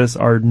Jesus,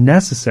 are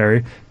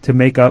necessary to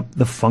make up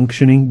the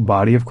functioning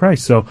body of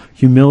Christ. So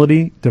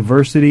humility,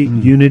 diversity,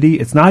 unity.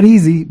 It's not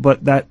easy,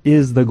 but that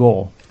is the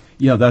goal.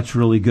 Yeah, that's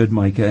really good,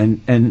 Micah.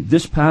 And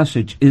this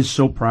passage is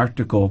so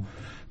practical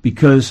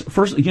because,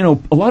 first,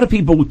 a lot of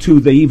people, too,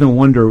 they even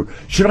wonder,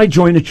 should I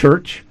join a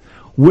church?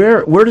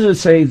 Where does it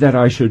say that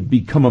I should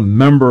become a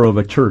member of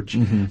a church?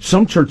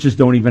 Some churches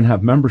don't even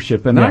have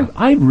membership, and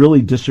I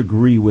really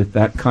disagree with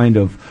that kind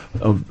of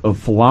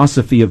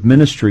philosophy of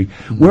ministry.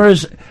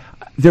 Whereas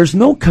there's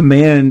no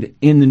command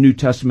in the New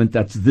Testament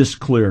that's this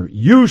clear.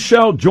 You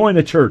shall join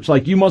a church,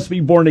 like you must be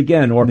born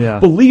again, or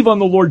believe on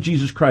the Lord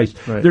Jesus Christ.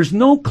 Right. There's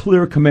no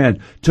clear command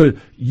to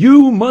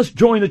you must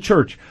join a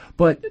church.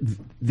 But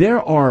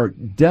there are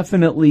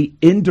definitely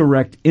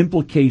indirect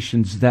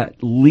implications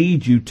that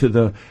lead you to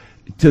the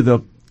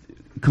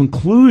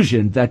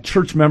conclusion that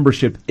church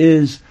membership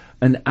is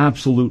an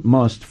absolute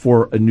must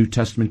for a New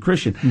Testament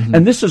Christian.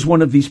 And this is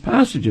one of these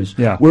passages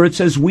where it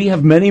says we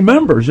have many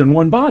members in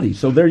one body.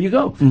 So there you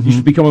go. You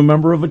should become a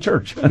member of a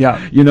church.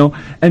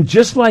 And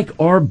just like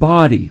our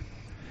body,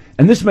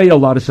 and this made a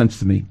lot of sense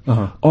to me,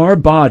 our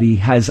body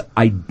has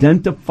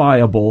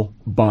identifiable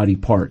body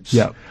parts.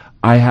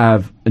 I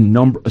have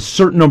a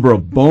certain number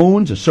of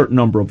bones, a certain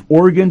number of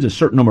organs, a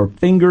certain number of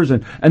fingers,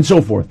 and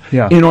so forth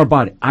in our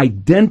body.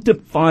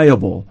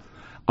 Identifiable.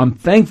 I'm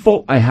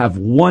thankful I have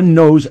one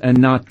nose and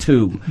not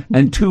two,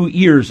 and 2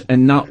 ears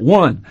and not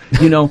one,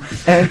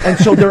 and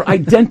so they're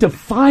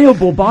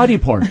identifiable body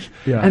parts.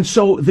 And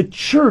so the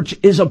church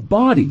is a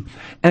body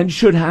and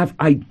should have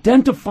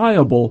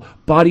identifiable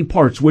body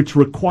parts, which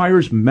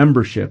requires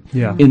membership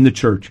in the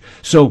church.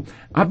 So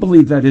I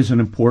believe that is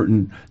an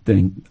important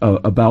thing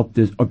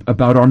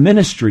about our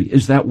ministry,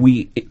 is that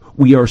we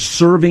are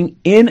serving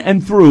in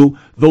and through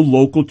the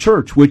local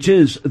church, which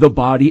is the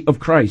body of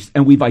Christ,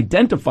 and we've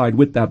identified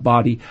with that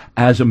body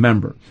as a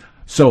member.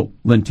 So,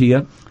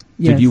 Lentia,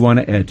 did you want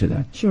to add to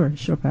that? Sure,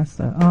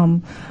 Pastor.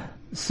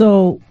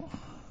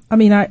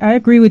 I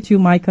agree with you,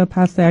 Micah.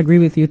 Pastor, I agree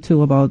with you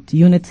too about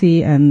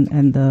unity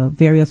and the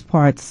various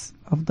parts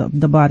of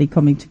the body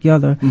coming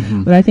together.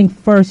 But I think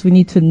first we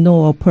need to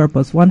know our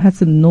purpose. One has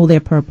to know their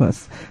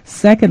purpose.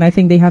 Second, I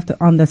think they have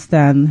to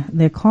understand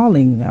their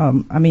calling.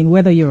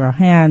 Whether you're a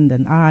hand,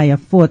 an eye, a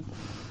foot,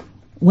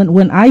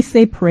 when I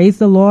say praise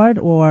the Lord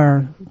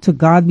or to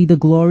God be the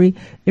glory,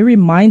 it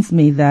reminds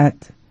me that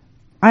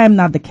I am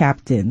not the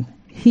captain.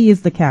 He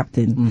is the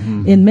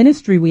captain. In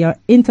ministry, we are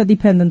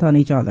interdependent on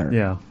each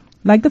other.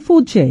 Like the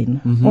food chain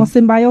or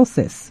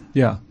symbiosis.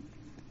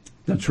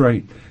 That's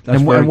right.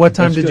 And what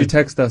time did you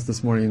text us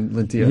this morning,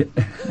 Lentia?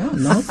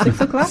 6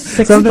 o'clock.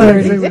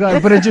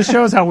 6:30. But it just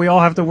shows how we all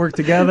have to work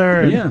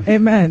together.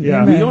 Amen.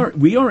 Yeah. Amen.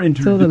 We are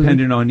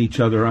interdependent on each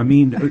other. I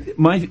mean,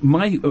 my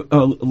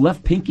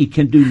left pinky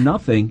can do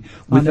nothing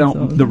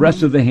without the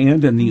rest of the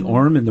hand and the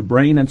arm and the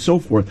brain and so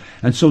forth.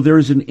 And so there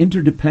is an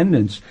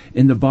interdependence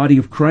in the body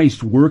of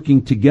Christ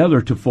working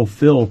together to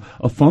fulfill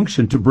a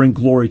function to bring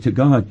glory to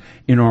God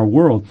in our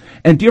world.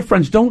 And dear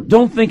friends,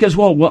 don't think as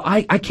well,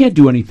 I can't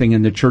do anything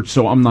in the church,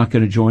 so I'm not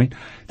going to join.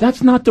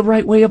 That's not the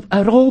right way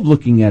at all of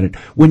looking at it.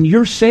 When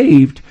you're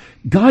saved,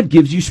 God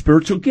gives you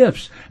spiritual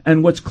gifts.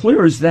 And what's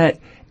clear is that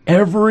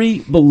every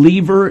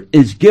believer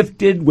is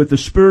gifted with a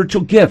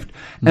spiritual gift.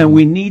 And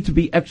we need to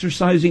be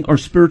exercising our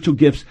spiritual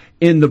gifts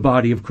in the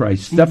body of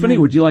Christ. Stephanie,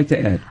 would you like to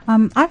add?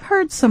 I've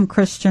heard some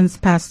Christians,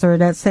 Pastor,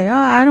 that say,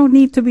 I don't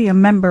need to be a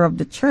member of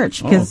the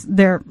church because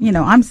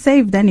I'm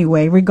saved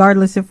anyway,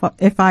 regardless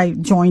if I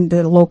join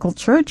the local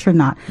church or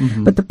not.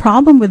 But the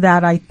problem with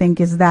that, I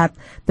think, is that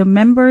the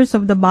members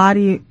of the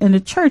body in the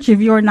church, if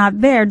you're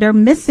not there, they're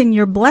missing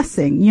your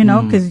blessing,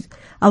 because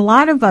a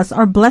lot of us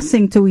are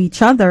blessing to each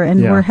other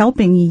and we're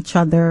helping each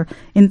other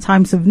in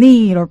times of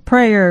need or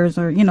prayers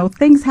or,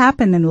 things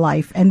happen in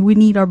life, and we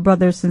need our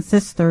brothers and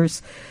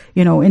sisters,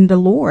 in the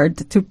Lord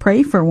to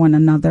pray for one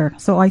another.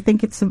 So I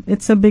think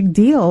it's a big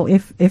deal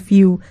if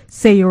you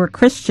say you're a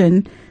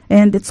Christian,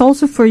 and it's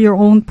also for your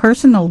own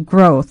personal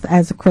growth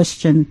as a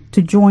Christian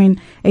to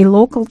join a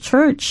local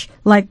church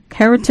like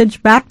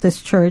Heritage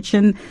Baptist Church,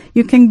 and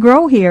you can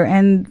grow here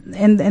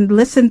and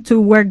listen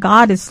to where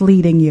God is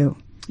leading you.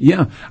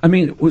 Yeah,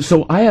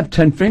 so I have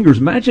 10 fingers.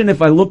 Imagine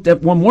if I looked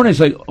at one morning and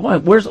say, I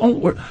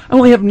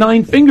only have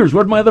 9 fingers.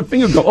 Where'd my other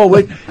finger go? Oh,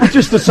 wait, I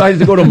just decided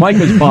to go to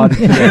Micah's pod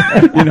today.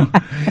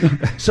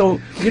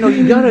 So,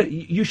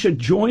 you should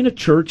join a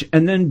church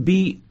and then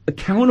be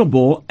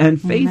accountable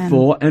and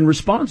faithful and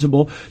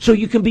responsible so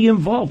you can be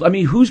involved.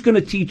 Who's going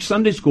to teach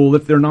Sunday school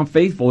if they're not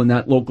faithful in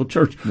that local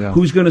church?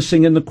 Who's going to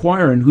sing in the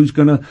choir, and who's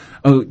going to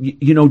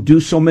do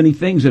so many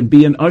things and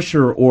be an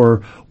usher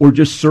or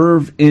just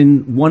serve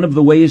in one of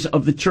the ways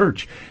of the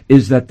church?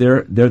 Is that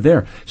they're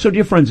there. So,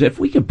 dear friends, if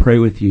we could pray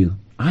with you,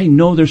 I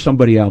know there's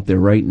somebody out there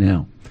right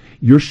now.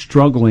 You're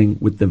struggling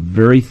with the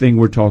very thing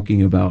we're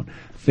talking about,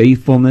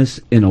 faithfulness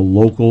in a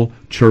local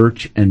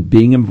church and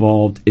being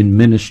involved in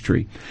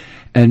ministry.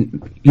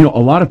 And, a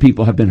lot of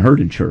people have been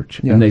hurt in church,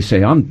 and they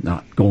say, I'm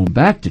not going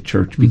back to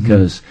church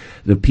because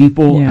the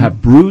people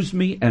have bruised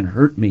me and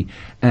hurt me.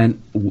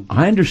 And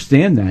I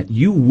understand that.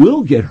 You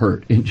will get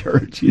hurt in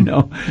church,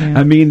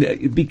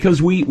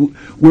 because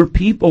we're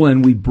people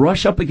and we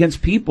brush up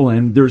against people,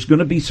 and there's going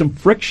to be some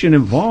friction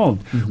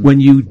involved when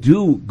you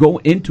do go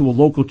into a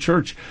local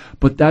church.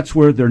 But that's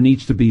where there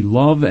needs to be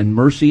love and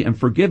mercy and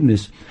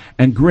forgiveness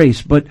and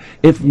grace. But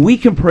if we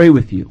can pray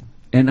with you,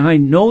 and I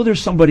know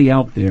there's somebody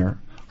out there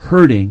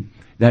hurting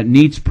that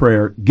needs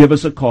prayer, give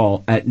us a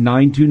call at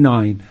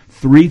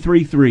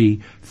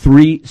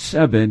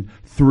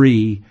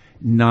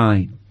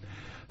 929-333-3739.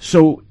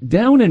 So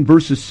down in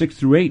verses 6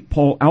 through 8,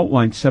 Paul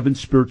outlines 7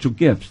 spiritual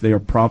gifts. They are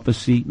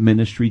prophecy,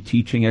 ministry,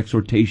 teaching,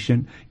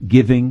 exhortation,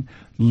 giving,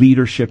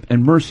 leadership,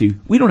 and mercy.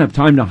 We don't have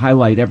time to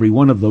highlight every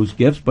one of those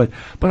gifts, but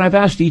I've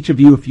asked each of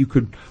you if you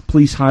could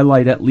please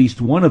highlight at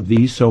least one of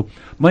these. So,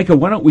 Micah,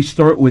 why don't we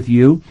start with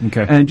you,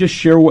 Okay. and just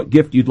share what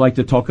gift you'd like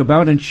to talk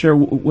about and share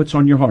what's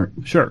on your heart.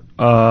 Sure.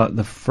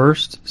 The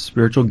first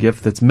spiritual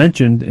gift that's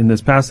mentioned in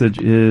this passage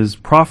is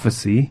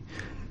prophecy.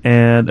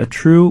 And a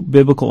true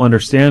biblical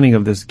understanding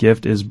of this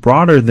gift is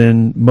broader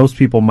than most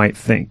people might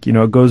think. You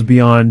know, it goes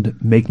beyond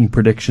making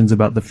predictions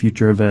about the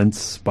future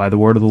events by the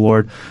word of the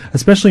Lord,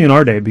 especially in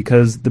our day,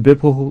 because the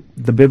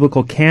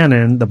biblical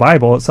canon, the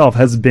Bible itself,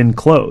 has been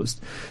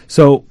closed.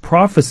 So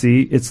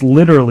prophecy, it's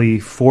literally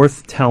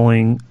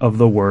forthtelling of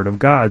the word of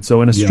God.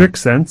 So in a strict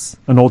sense,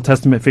 an Old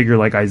Testament figure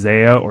like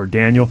Isaiah or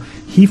Daniel,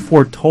 he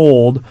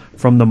foretold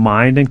from the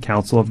mind and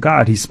counsel of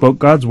God. He spoke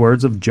God's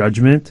words of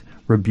judgment,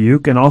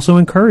 rebuke, and also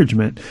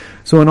encouragement.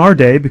 So in our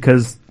day,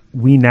 because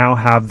we now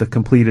have the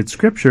completed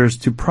scriptures,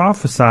 to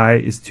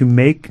prophesy is to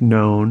make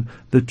known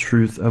the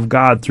truth of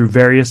God through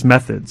various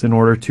methods in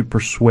order to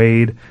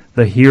persuade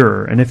the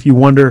hearer. And if you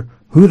wonder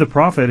who the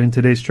prophet in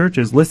today's church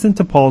is, listen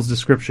to Paul's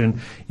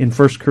description in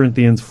 1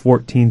 Corinthians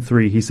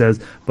 14:3. He says,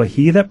 "But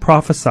he that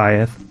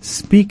prophesieth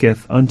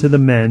speaketh unto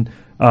men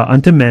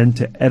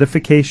to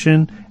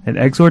edification and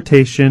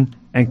exhortation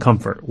and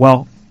comfort."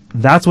 Well,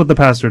 that's what the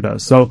pastor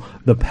does. So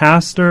the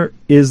pastor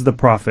is the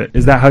prophet.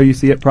 Is that how you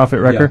see it, Prophet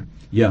Recker?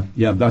 Yeah,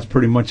 that's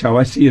pretty much how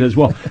I see it as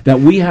well. That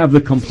we have the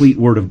complete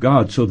Word of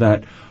God, so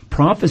that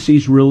prophecy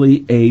is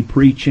really a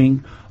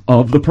preaching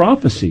of the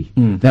prophecy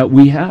that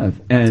we have.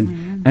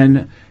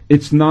 And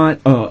it's not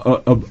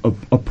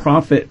a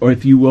prophet, or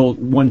if you will,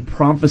 one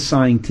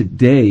prophesying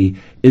today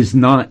is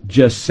not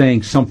just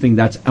saying something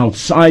that's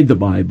outside the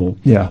Bible,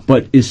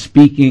 but is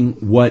speaking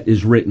what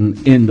is written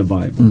in the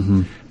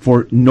Bible.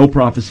 For no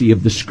prophecy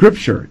of the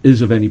Scripture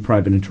is of any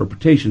private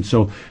interpretation.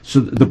 So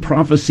the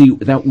prophecy,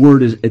 that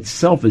word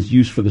itself is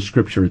used for the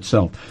Scripture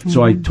itself.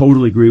 So I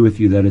totally agree with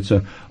you that it's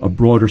a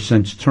broader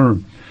sense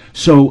term.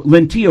 So,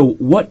 Lentio,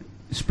 what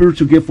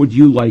spiritual gift would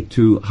you like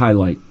to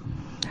highlight?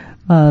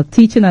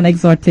 Teaching and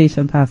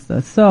exhortation,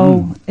 Pastor.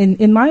 So,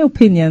 in my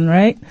opinion,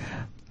 right,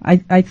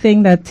 I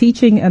think that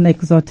teaching and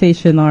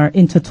exhortation are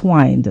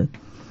intertwined,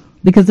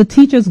 because the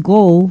teacher's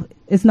goal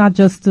is not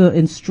just to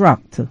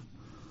instruct,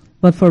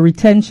 but for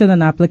retention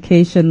and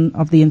application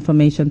of the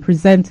information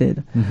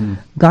presented.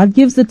 God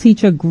gives the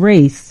teacher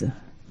grace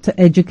to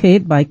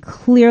educate by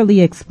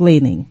clearly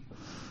explaining.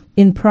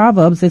 In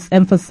Proverbs, it's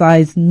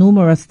emphasized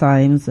numerous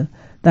times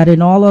that in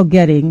all our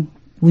getting,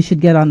 we should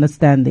get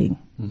understanding.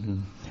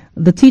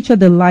 The teacher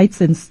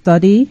delights in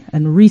study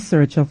and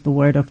research of the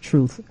word of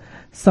truth.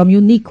 Some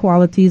unique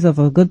qualities of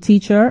a good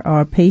teacher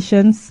are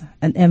patience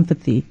and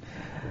empathy.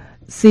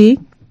 See,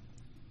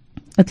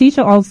 a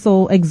teacher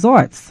also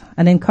exhorts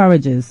and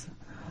encourages.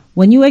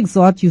 When you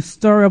exhort, you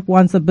stir up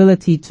one's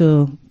ability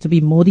to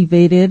be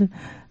motivated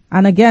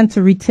and again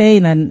to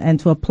retain and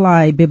to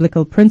apply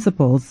biblical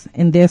principles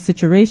in their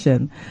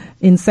situation.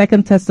 In 2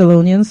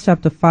 Thessalonians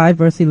chapter 5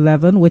 verse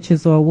 11, which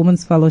is our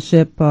Women's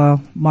Fellowship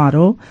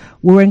motto,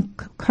 we're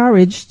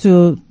encouraged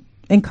to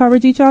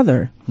encourage each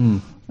other.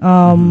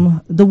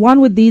 The one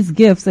with these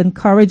gifts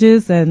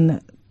encourages the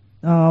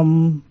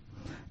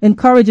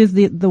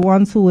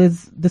ones who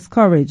is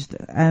discouraged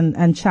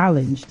and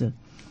challenged.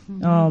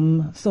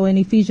 So in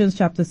Ephesians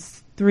chapter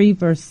 3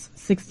 verse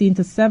 16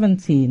 to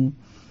 17,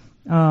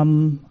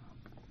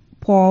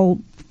 Paul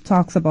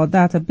talks about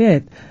that a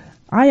bit.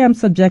 I am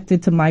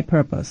subjected to my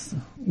purpose.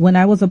 When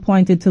I was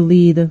appointed to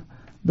lead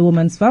the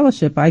Women's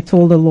Fellowship, I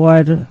told the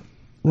Lord,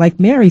 like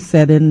Mary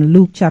said in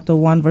Luke chapter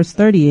 1 verse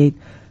 38,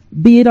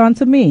 "Be it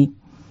unto me."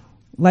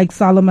 Like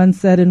Solomon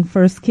said in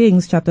 1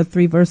 Kings chapter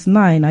 3 verse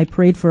 9, I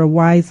prayed for a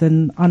wise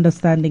and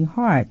understanding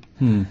heart.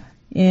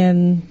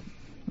 And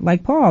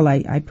like Paul,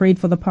 I prayed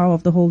for the power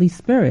of the Holy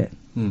Spirit.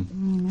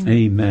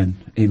 Amen.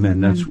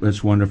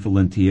 That's wonderful,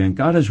 Lentia. And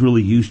God has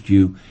really used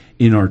you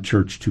in our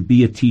church to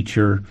be a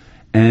teacher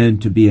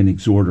and to be an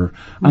exhorter.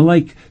 I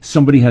like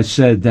somebody has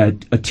said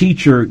that a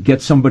teacher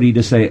gets somebody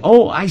to say,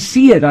 "Oh, I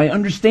see it, I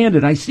understand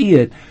it, I see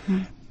it."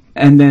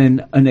 And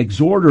then an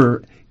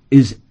exhorter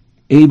is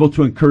able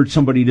to encourage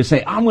somebody to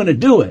say, "I'm going to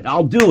do it,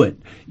 I'll do it."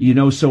 You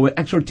know, so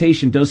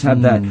exhortation does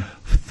have that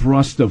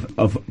thrust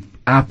of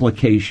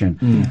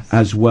application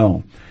as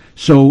well.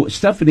 So,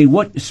 Stephanie,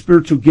 what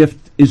spiritual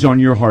gift is on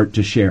your heart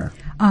to share?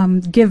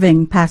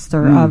 Giving,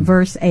 Pastor,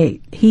 verse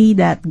 8. He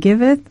that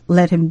giveth,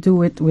 let him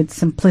do it with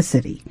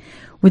simplicity.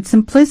 With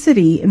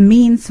simplicity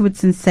means with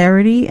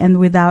sincerity and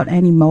without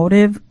any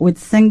motive, with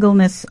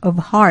singleness of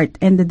heart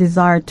and the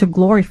desire to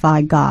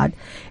glorify God.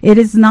 It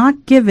is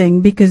not giving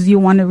because you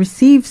want to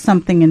receive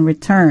something in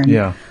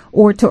return.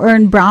 Or to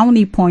earn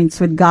brownie points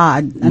with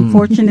God.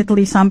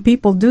 Unfortunately, some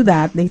people do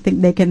that. They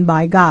think they can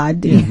buy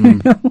God.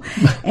 You know?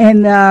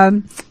 And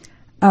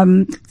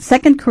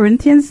 2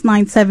 Corinthians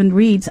 9:7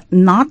 reads,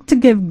 "Not to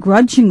give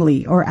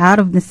grudgingly or out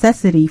of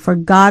necessity, for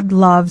God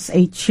loves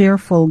a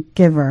cheerful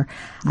giver."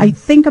 I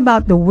think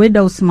about the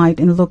widow's mite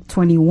in Luke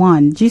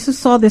 21. Jesus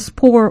saw this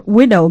poor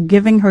widow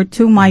giving her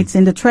 2 mites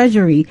in the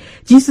treasury.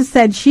 Jesus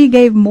said she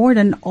gave more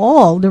than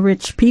all the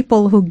rich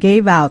people who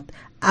gave out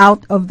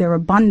of their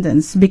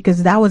abundance,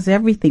 because that was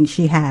everything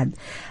she had.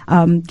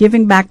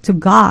 Giving back to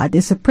God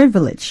is a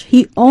privilege.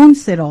 He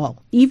owns it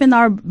all, even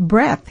our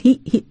breath.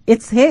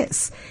 It's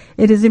His.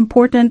 It is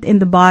important in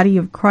the body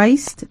of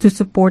Christ to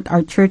support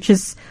our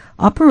church's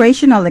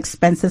operational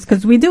expenses,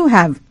 because we do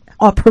have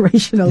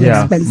operational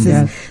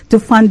expenses, to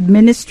fund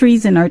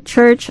ministries in our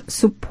church,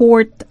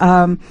 support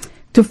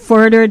to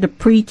further the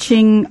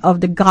preaching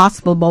of the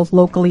gospel both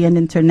locally and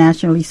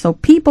internationally, so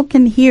people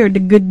can hear the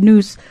good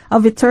news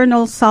of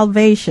eternal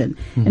salvation,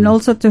 and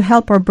also to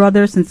help our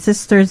brothers and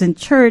sisters in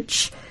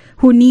church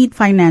who need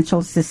financial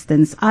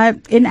assistance.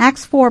 In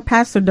Acts 4,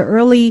 Pastor, the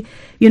early,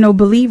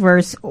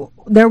 believers,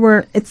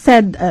 it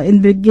said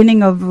in the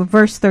beginning of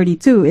verse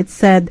 32, it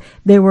said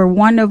they were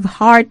one of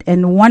heart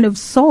and one of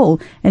soul,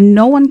 and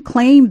no one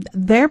claimed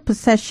their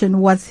possession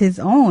was his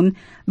own,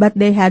 but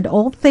they had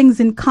all things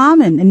in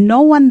common, and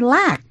no one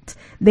lacked.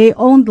 They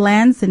owned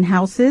lands and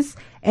houses,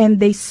 and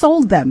they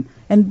sold them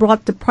and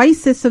brought the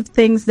prices of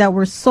things that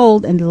were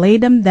sold and laid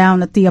them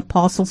down at the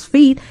apostles'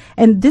 feet,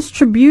 and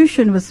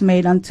distribution was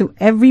made unto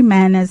every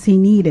man as he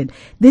needed.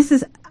 This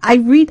is, I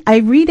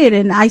read it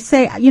and I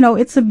say,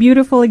 it's a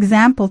beautiful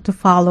example to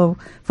follow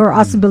for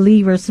us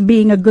believers,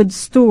 being a good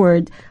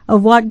steward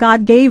of what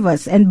God gave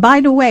us. And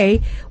by the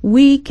way,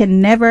 we can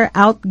never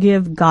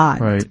outgive God.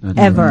 Right.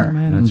 Ever.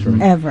 Right. That's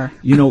right. Ever.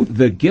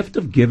 The gift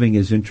of giving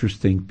is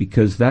interesting,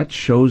 because that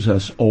shows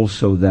us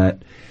also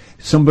that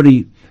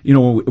somebody,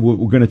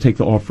 we're going to take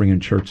the offering in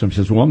church. Somebody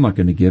says, well, I'm not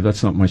going to give.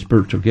 That's not my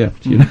spiritual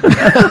gift.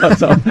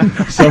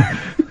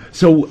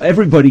 So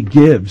everybody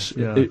gives,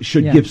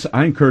 should give.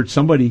 I encourage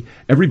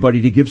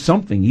everybody to give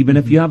something, even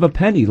if you have a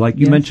penny, like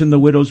you mentioned the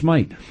widow's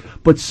mite.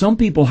 But some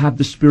people have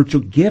the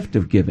spiritual gift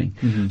of giving.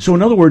 So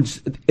in other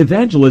words,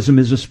 evangelism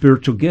is a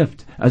spiritual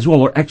gift as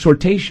well, or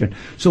exhortation.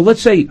 So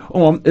let's say,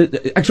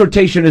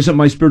 exhortation isn't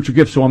my spiritual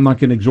gift, so I'm not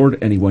going to exhort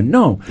anyone.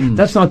 No,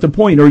 that's not the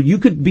point. Or you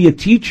could be a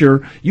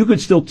teacher. You could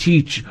still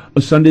teach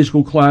a Sunday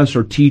school class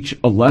or teach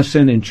a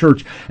lesson in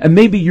church. And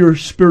maybe your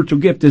spiritual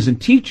gift isn't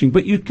teaching,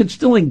 but you can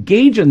still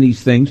engage in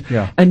these things.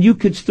 And you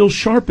could still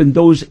sharpen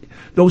those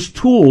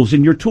tools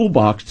in your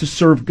toolbox to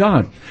serve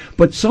God.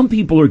 But some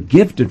people are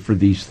gifted for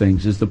these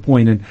things, is the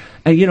point. And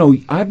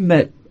I've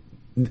met,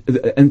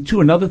 and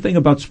another thing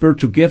about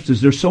spiritual gifts is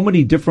there's so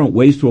many different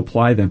ways to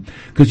apply them.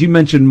 Because you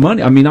mentioned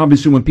money. I mean,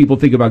 obviously when people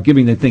think about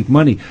giving, they think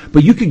money.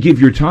 But you could give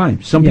your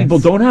time. Some people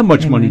don't have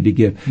much money to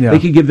give. They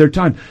can give their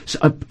time.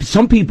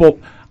 Some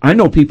people, I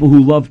know people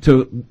who love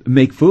to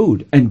make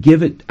food and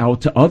give it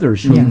out to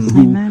others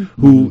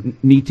who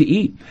need to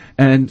eat.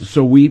 And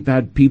so we've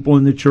had people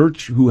in the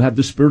church who have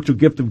the spiritual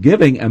gift of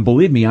giving, and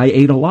believe me, I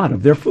ate a lot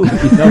of their food.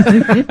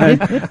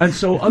 And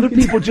so other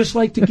people just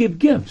like to give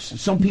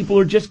gifts. Some people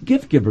are just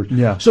gift givers.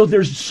 So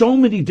there's so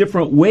many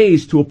different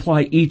ways to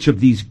apply each of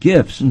these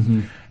gifts.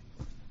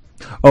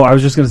 Oh, I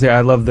was just going to say,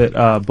 I love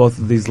that both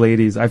of these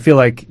ladies, I feel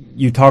like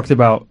you talked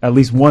about at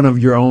least one of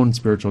your own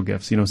spiritual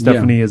gifts.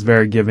 Stephanie is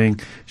very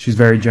giving. She's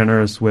very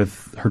generous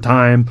with her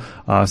time,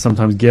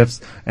 sometimes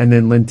gifts. And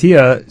then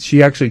Lintia,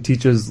 she actually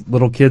teaches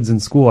little kids in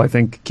school. I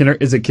think,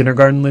 is it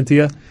kindergarten,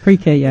 Lintia?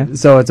 Pre-K, yeah.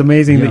 So it's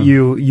amazing that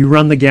you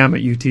run the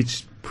gamut. You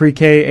teach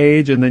pre-K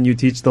age, and then you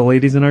teach the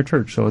ladies in our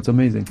church. So it's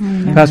amazing.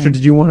 Pastor,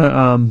 did you want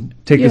to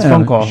take this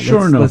phone call?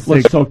 Sure enough.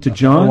 Let's talk to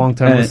John. A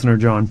long-time listener,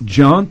 John.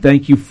 John,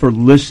 thank you for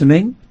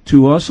listening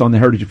to us on the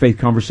Heritage of Faith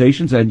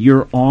Conversations, and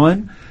you're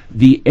on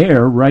the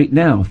air right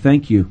now.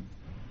 Thank you.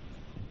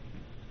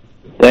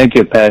 Thank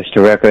you, Pastor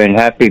Recker, and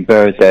happy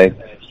birthday.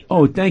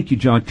 Oh, thank you,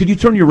 John. Could you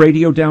turn your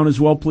radio down as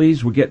well,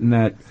 please? We're getting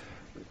that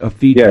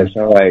feedback. Yes,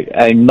 all right.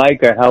 And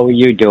Micah, how are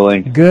you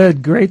doing?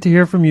 Good. Great to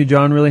hear from you,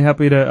 John. Really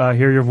happy to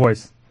hear your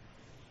voice.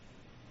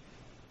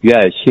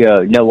 Yes,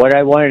 Now, what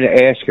I wanted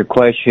to ask a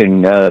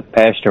question,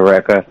 Pastor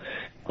Recker,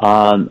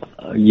 I'm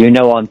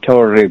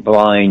totally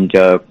blind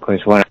because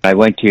when I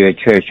went to your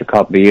church a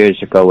couple of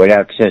years ago with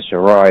Access to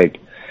Ride,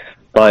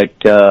 but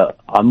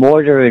I'm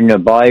ordering a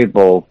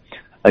Bible,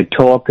 a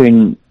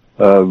talking,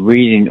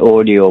 reading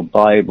audio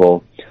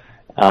Bible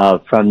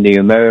from the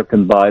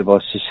American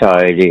Bible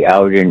Society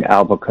out in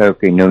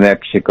Albuquerque, New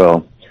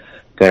Mexico,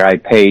 that I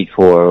paid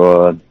for,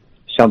 or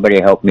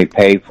somebody helped me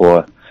pay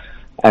for.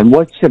 And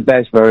what's the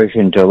best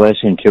version to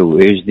listen to?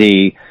 Is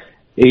the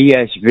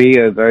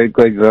ESV a very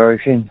good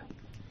version?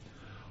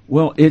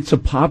 Well, it's a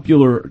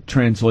popular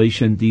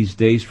translation these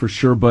days for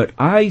sure, but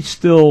I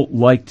still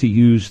like to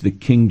use the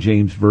King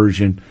James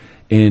Version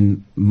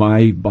in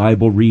my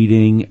Bible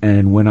reading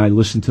and when I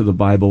listen to the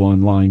Bible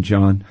online,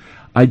 John.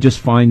 I just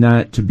find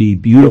that to be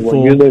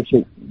beautiful. Well,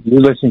 you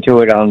listen to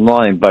it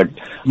online, but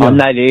I'm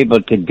not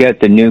able to get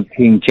the New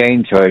King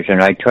James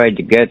Version. I tried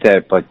to get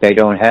that, but they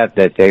don't have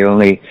that. They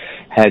only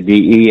had the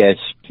ESV.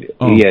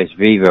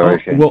 ESV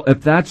version. Well,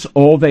 if that's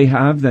all they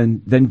have,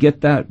 then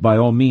get that by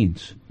all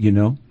means. You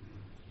know,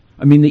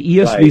 I mean, the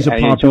ESV is a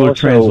popular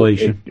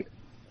translation.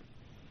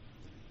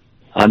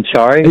 I'm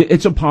sorry?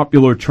 It's a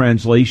popular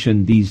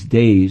translation these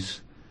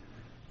days.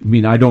 I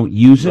mean, I don't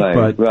use it,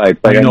 but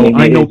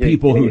I know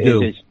people who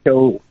do.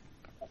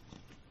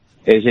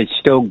 Is it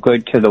still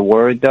good to the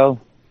word, though?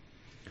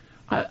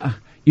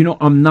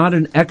 I'm not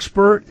an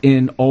expert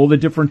in all the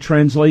different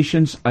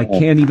translations. I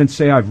can't even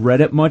say I've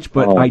read it much,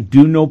 but I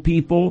do know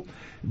people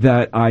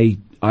that I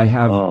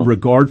have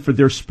regard for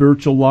their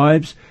spiritual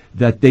lives,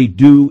 that they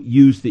do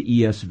use the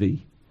ESV.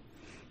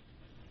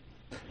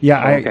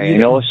 Yeah,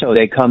 and also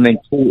they come in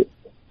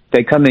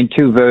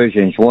two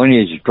versions. One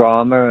is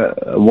drama,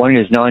 one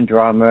is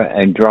non-drama,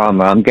 and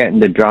drama. I'm getting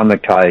the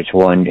dramatized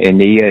one in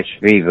the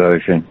ESV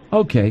version.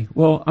 Okay,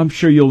 well, I'm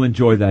sure you'll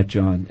enjoy that,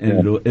 John,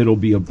 and it'll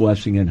be a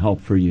blessing and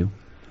help for you.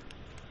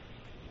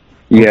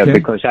 Yeah,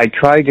 because I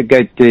tried to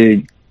get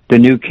the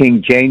New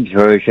King James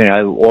version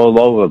all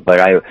over,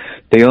 but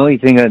the only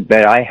thing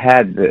that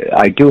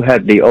I do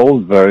have the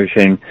old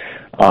version.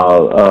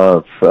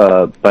 But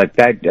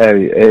that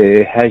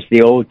it has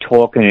the old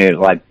talk in it,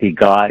 like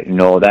begot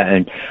and all that,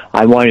 and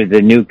I wanted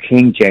the New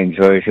King James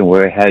version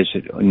where it has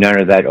none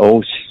of that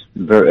old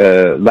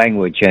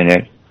language in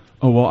it.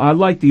 Oh, well, I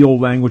like the old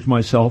language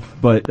myself,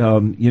 but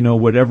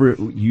whatever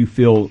you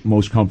feel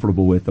most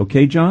comfortable with.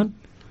 Okay, John?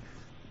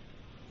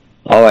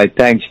 All right,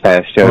 thanks,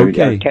 Pastor.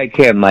 Okay. Take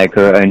care,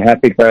 Micah, and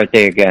happy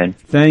birthday again.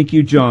 Thank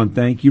you, John.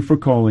 Thank you for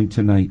calling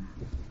tonight.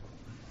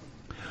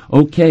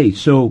 Okay,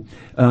 so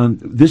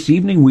this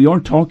evening we are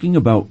talking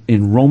about,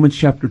 in Romans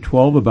chapter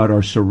 12, about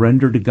our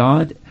surrender to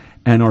God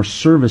and our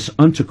service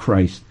unto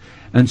Christ.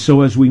 And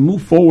so as we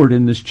move forward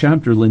in this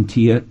chapter,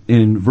 Lintia,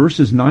 in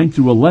verses 9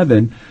 through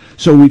 11,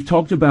 so we've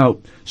talked about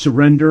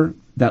surrender,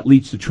 that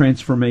leads to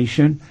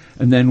transformation,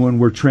 and then when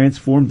we're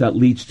transformed, that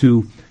leads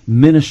to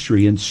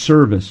ministry and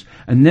service.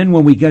 And then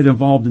when we get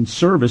involved in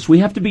service, we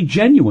have to be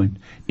genuine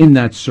in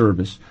that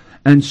service.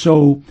 And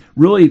so,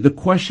 really, the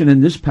question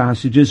in this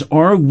passage is,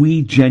 are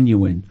we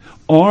genuine?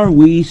 Are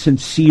we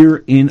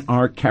sincere in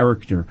our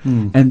character?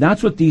 And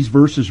that's what these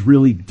verses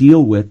really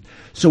deal with.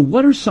 So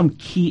what are some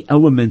key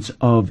elements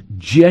of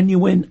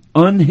genuine,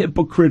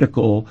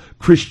 unhypocritical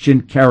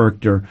Christian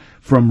character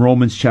from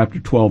Romans chapter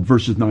 12,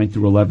 verses 9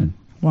 through 11?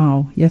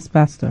 Wow. Yes,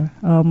 Pastor.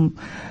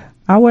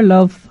 Our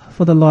love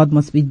for the Lord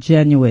must be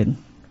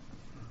genuine.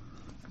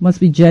 Must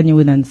be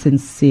genuine and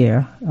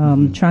sincere.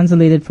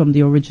 Translated from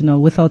the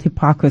original, without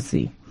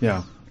hypocrisy.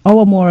 Yeah.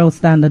 Our moral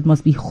standard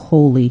must be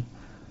holy.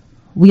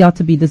 We ought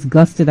to be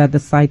disgusted at the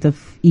sight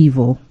of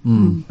evil.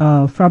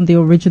 From the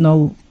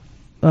original,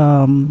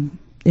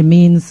 it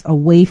means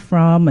away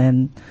from,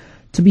 and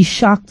to be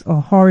shocked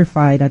or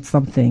horrified at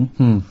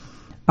something.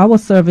 Our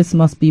service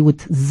must be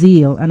with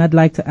zeal, and I'd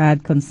like to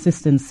add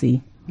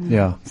consistency.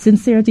 Yeah.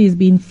 Sincerity is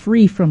being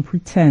free from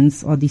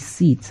pretense or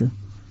deceit.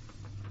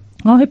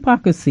 Or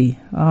hypocrisy.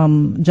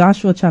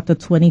 Joshua chapter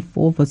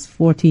 24 verse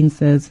 14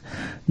 says,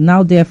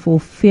 "Now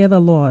therefore fear the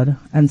Lord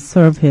and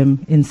serve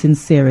him in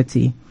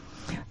sincerity."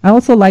 I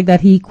also like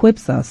that he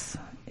equips us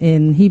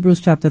in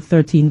Hebrews chapter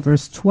 13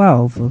 verse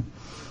 12.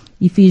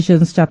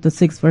 Ephesians chapter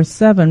 6 verse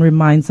 7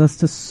 reminds us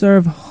to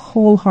serve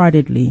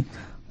wholeheartedly.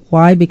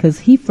 Why? Because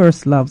he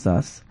first loves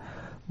us.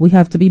 We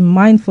have to be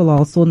mindful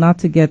also not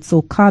to get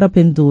so caught up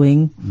in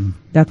doing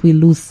that we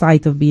lose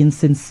sight of being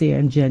sincere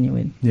and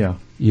genuine. Yeah.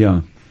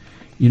 Yeah.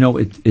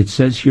 It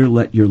says here,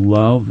 let your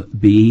love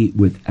be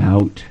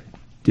without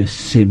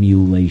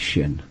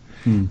dissimulation.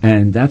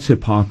 And that's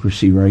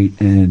hypocrisy, right?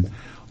 And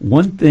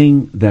one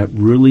thing that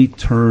really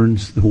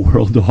turns the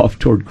world off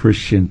toward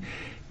Christian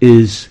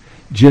is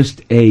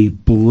just a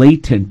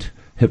blatant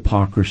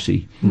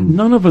hypocrisy.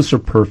 None of us are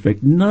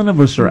perfect. None of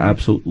us are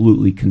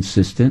absolutely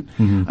consistent.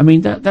 I mean,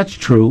 that's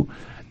true.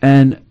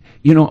 And,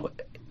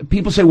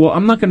 people say, well,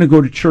 I'm not going to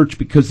go to church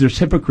because there's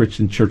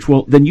hypocrites in church.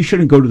 Well, then you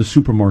shouldn't go to the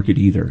supermarket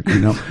either,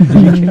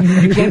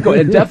 you can't go,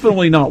 and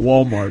definitely not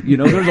Walmart.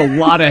 There's a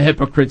lot of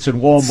hypocrites in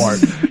Walmart,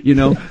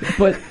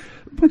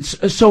 But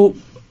so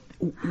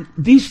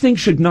these things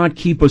should not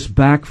keep us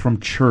back from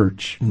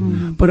church.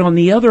 But on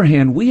the other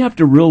hand, we have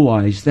to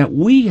realize that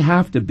we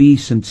have to be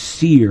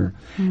sincere.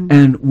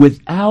 And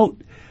without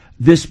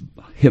this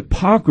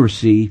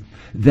hypocrisy,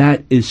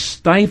 that is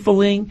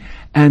stifling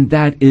and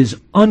that is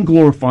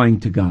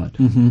unglorifying to God.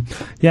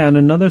 Yeah, and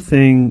another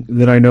thing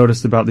that I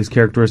noticed about these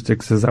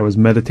characteristics as I was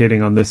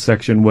meditating on this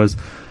section was,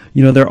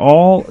 they're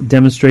all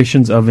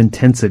demonstrations of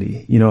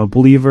intensity. A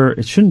believer,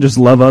 it shouldn't just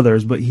love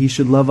others, but he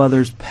should love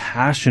others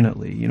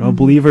passionately. A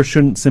believer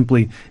shouldn't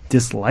simply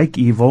dislike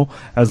evil.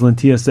 As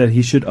Lintia said,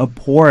 he should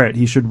abhor it.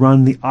 He should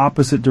run the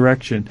opposite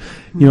direction.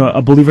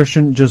 A believer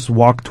shouldn't just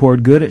walk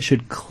toward good. It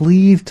should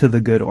cleave to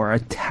the good or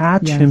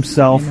attach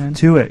himself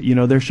to it.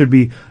 There should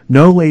be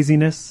no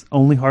laziness,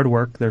 only hard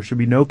work. There should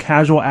be no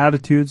casual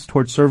attitudes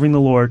toward serving the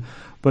Lord,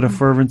 but a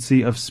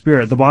fervency of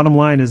spirit. The bottom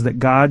line is that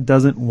God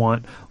doesn't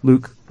want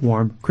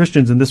lukewarm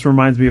Christians. And this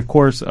reminds me, of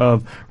course,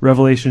 of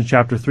Revelation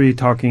chapter 3,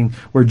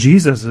 where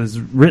Jesus has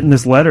written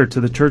this letter to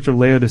the church of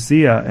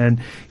Laodicea, and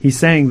he's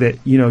saying that,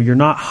 you're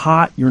not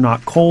hot, you're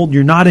not cold,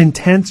 you're not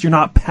intense, you're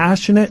not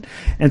passionate,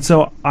 and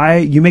so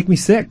you make me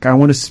sick. I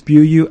want to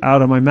spew you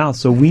out of my mouth.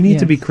 So we need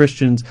to be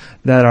Christians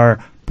that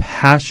are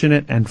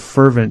passionate and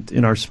fervent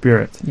in our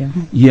spirit.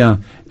 Yeah.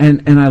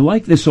 And I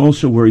like this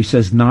also where he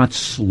says not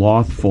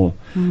slothful,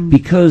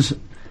 because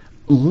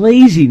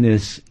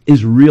laziness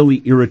is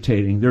really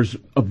irritating. There's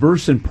a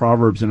verse in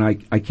Proverbs, and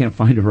I can't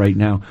find it right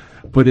now,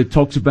 but it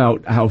talks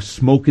about how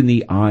smoke in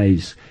the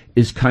eyes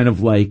is kind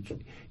of like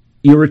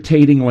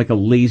irritating, like a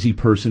lazy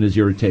person is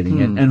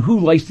irritating. And who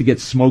likes to get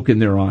smoke in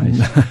their eyes?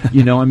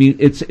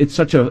 It's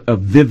such a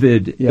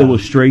vivid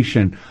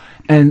illustration.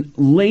 And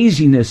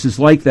laziness is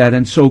like that.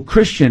 And so,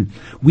 Christian,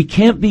 we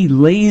can't be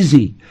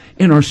lazy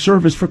in our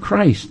service for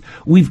Christ.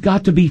 We've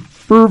got to be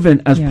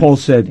fervent, as Paul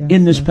said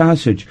in this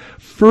passage,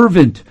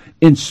 fervent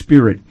in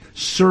spirit,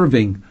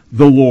 serving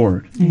the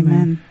Lord.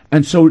 Amen.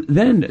 And so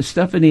then,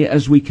 Stephanie,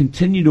 as we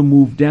continue to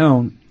move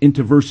down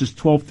into verses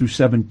 12 through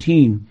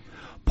 17,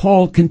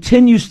 Paul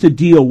continues to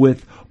deal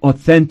with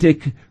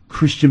authentic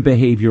Christian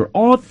behavior.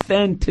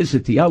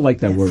 Authenticity. I like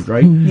that word,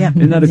 right? Yeah.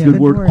 Isn't that a good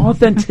word? word.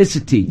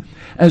 Authenticity.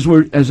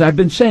 As I've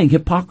been saying,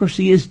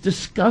 hypocrisy is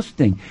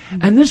disgusting.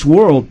 And this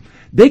world,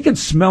 they can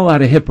smell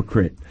out a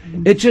hypocrite.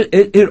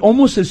 It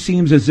almost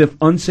seems as if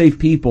unsaved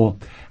people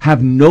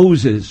have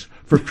noses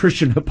for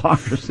Christian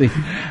hypocrisy.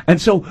 And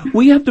so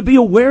we have to be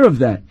aware of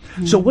that.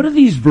 So what do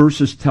these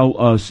verses tell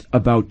us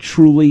about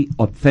truly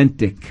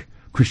authentic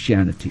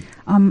Christianity?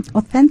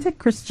 Authentic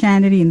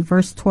Christianity in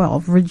verse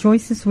 12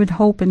 rejoices with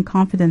hope and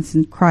confidence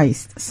in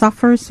Christ,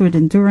 suffers with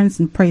endurance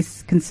and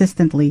prays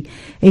consistently.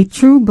 A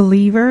true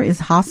believer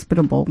is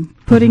hospitable,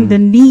 putting the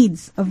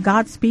needs of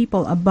God's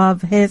people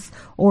above his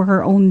or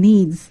her own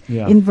needs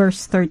in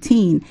verse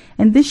 13.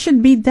 And this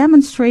should be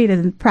demonstrated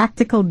in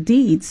practical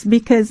deeds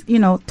because,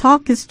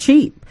 talk is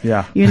cheap.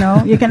 Yeah.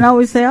 You can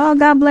always say, oh,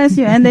 God bless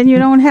you, and then you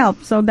don't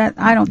help. So that,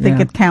 I don't think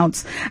it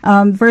counts.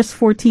 Verse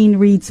 14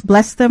 reads,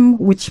 bless them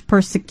which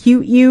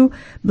persecute you,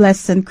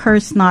 bless and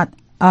curse not,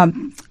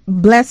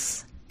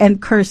 bless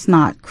and curse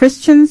not.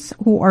 Christians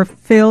who are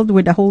filled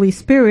with the Holy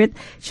Spirit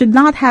should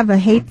not have a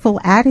hateful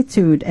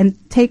attitude and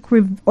take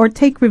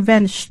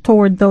revenge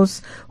toward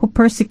those who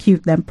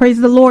persecute them. Praise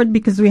the Lord,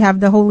 because we have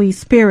the Holy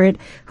Spirit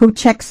who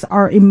checks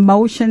our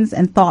emotions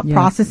and thought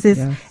processes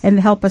and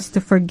help us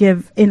to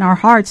forgive in our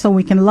hearts so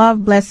we can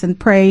love, bless, and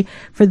pray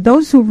for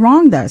those who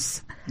wronged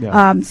us.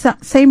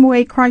 Same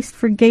way Christ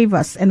forgave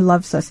us and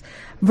loves us.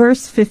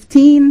 Verse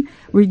 15,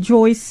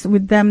 rejoice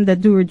with them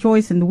that do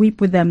rejoice and weep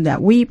with them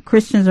that weep.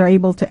 Christians are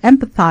able to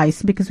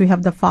empathize because we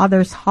have the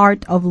Father's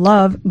heart of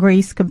love,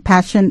 grace,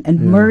 compassion,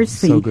 and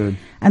mercy. So good.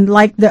 And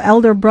like the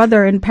elder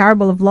brother in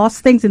Parable of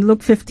Lost Things in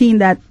Luke 15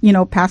 that,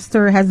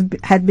 Pastor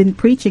had been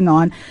preaching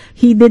on,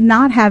 he did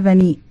not have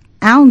any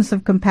ounce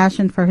of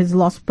compassion for his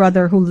lost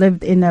brother who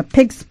lived in a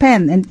pig's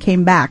pen and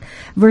came back.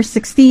 Verse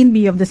 16,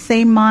 be of the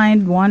same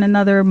mind, one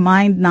another,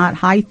 mind not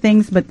high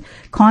things, but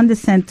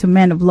condescend to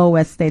men of low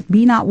estate.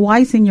 Be not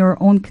wise in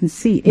your own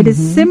conceit. It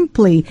is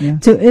simply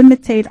to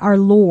imitate our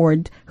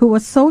Lord, who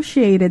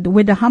associated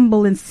with the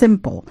humble and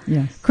simple.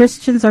 Yes.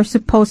 Christians are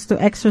supposed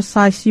to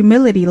exercise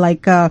humility,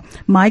 like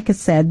Micah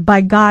said,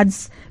 by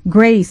God's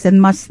grace,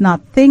 and must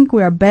not think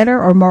we are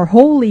better or more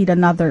holy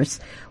than others.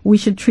 We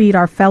should treat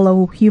our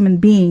fellow human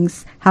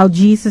beings how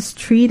Jesus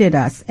treated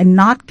us and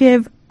not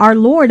give our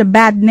Lord a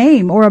bad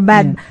name or a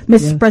bad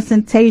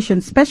mispresentation,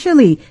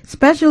 especially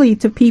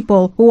to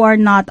people who are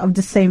not of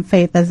the same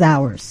faith as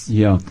ours.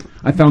 Yeah.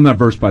 I found that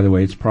verse, by the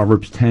way. It's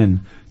Proverbs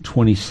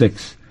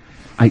 10:26.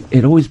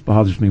 It always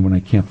bothers me when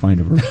I can't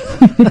find a verse.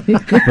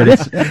 But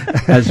it's,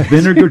 as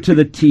vinegar to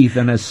the teeth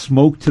and as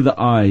smoke to the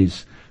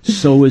eyes,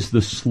 so is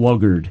the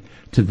sluggard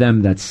to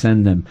them that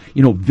send them.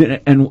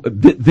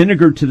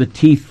 Vinegar to the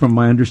teeth, from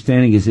my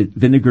understanding, is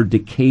vinegar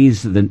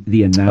decays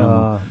the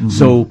enamel.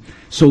 So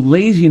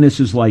laziness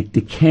is like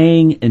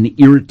decaying and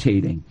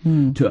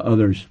irritating to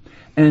others.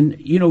 And,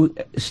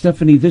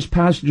 Stephanie, this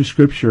passage of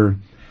Scripture,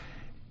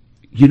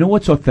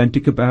 what's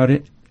authentic about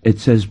it? It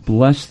says,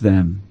 bless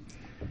them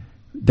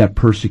that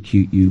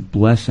persecute you,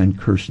 bless and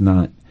curse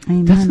not.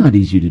 Amen. That's not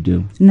easy to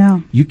do.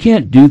 No. You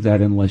can't do that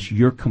unless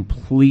you're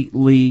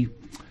completely,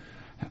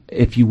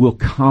 if you will,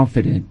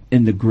 confident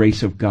in the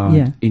grace of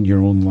God in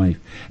your own life.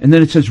 And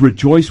then it says,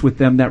 rejoice with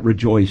them that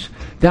rejoice.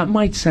 That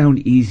might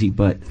sound easy,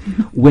 but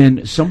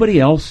when somebody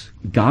else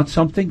got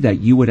something that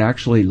you would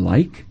actually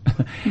like,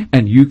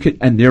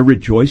 and they're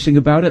rejoicing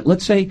about it,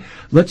 let's say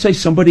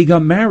somebody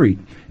got married,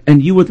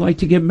 and you would like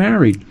to get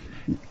married.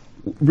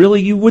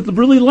 Really, you would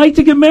really like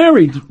to get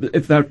married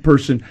if that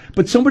person,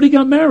 but somebody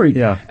got married,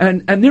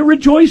 and they're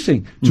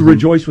rejoicing to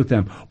rejoice with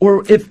them.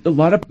 Or if a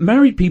lot of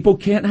married people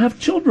can't have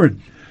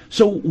children.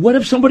 So what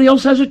if somebody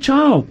else has a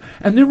child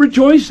and they're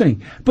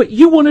rejoicing, but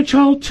you want a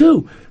child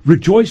too?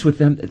 Rejoice with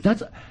them.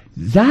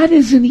 That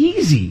isn't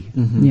easy.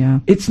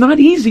 Yeah. It's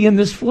not easy in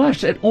this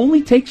flesh. It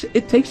takes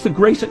the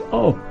grace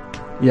of,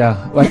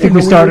 Yeah, well, I think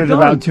we started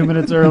about 2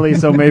 minutes early,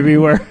 so maybe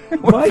we're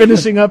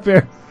finishing up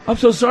here. I'm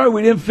so sorry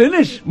we didn't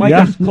finish.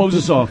 Mike, close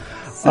us off.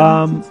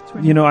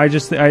 I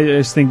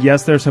just think,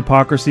 yes, there's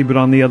hypocrisy, but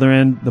on the other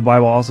end, the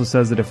Bible also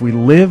says that if we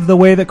live the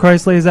way that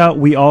Christ lays out,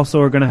 we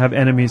also are going to have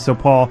enemies. So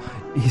Paul,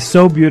 he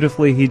so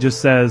beautifully, he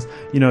just says,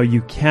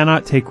 you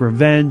cannot take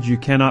revenge, you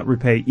cannot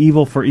repay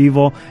evil for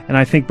evil. And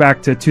I think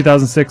back to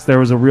 2006, there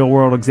was a real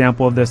world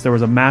example of this. There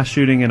was a mass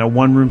shooting in a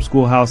one-room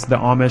schoolhouse. The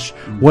Amish,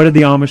 what did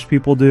the Amish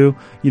people do?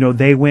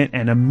 They went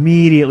and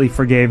immediately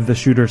forgave the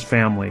shooter's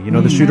family.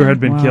 The shooter had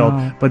been killed,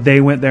 but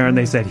they went there and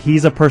they said,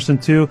 he's a person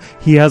too,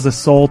 he has a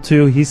soul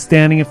too, he's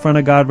standing in front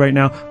of God right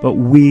now, but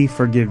we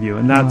forgive you.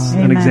 And that's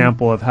an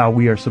example of how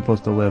we are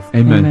supposed to live.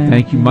 Amen.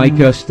 Thank you,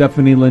 Micah,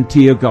 Stephanie,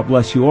 Lentia. God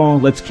bless you all.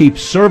 Let's keep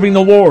serving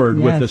the Lord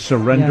with a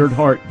surrendered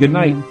heart. Good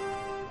night.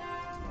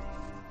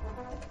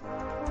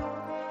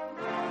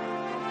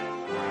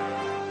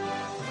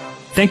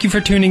 Thank you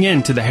for tuning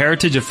in to the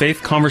Heritage of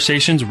Faith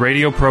Conversations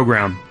radio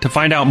program. To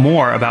find out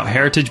more about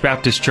Heritage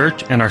Baptist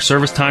Church and our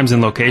service times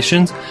and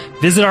locations,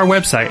 visit our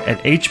website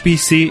at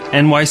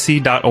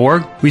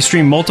hbcnyc.org. We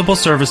stream multiple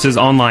services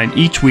online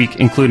each week,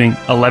 including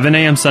 11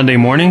 a.m. Sunday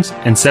mornings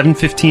and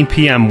 7:15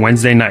 p.m.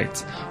 Wednesday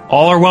nights.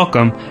 All are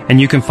welcome, and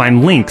you can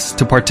find links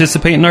to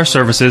participate in our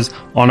services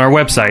on our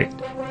website,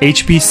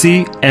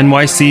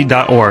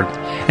 hbcnyc.org.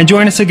 And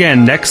join us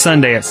again next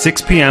Sunday at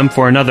 6 p.m.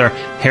 for another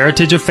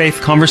Heritage of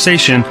Faith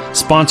conversation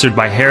sponsored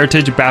by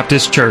Heritage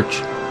Baptist Church.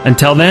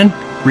 Until then,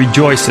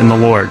 rejoice in the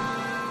Lord.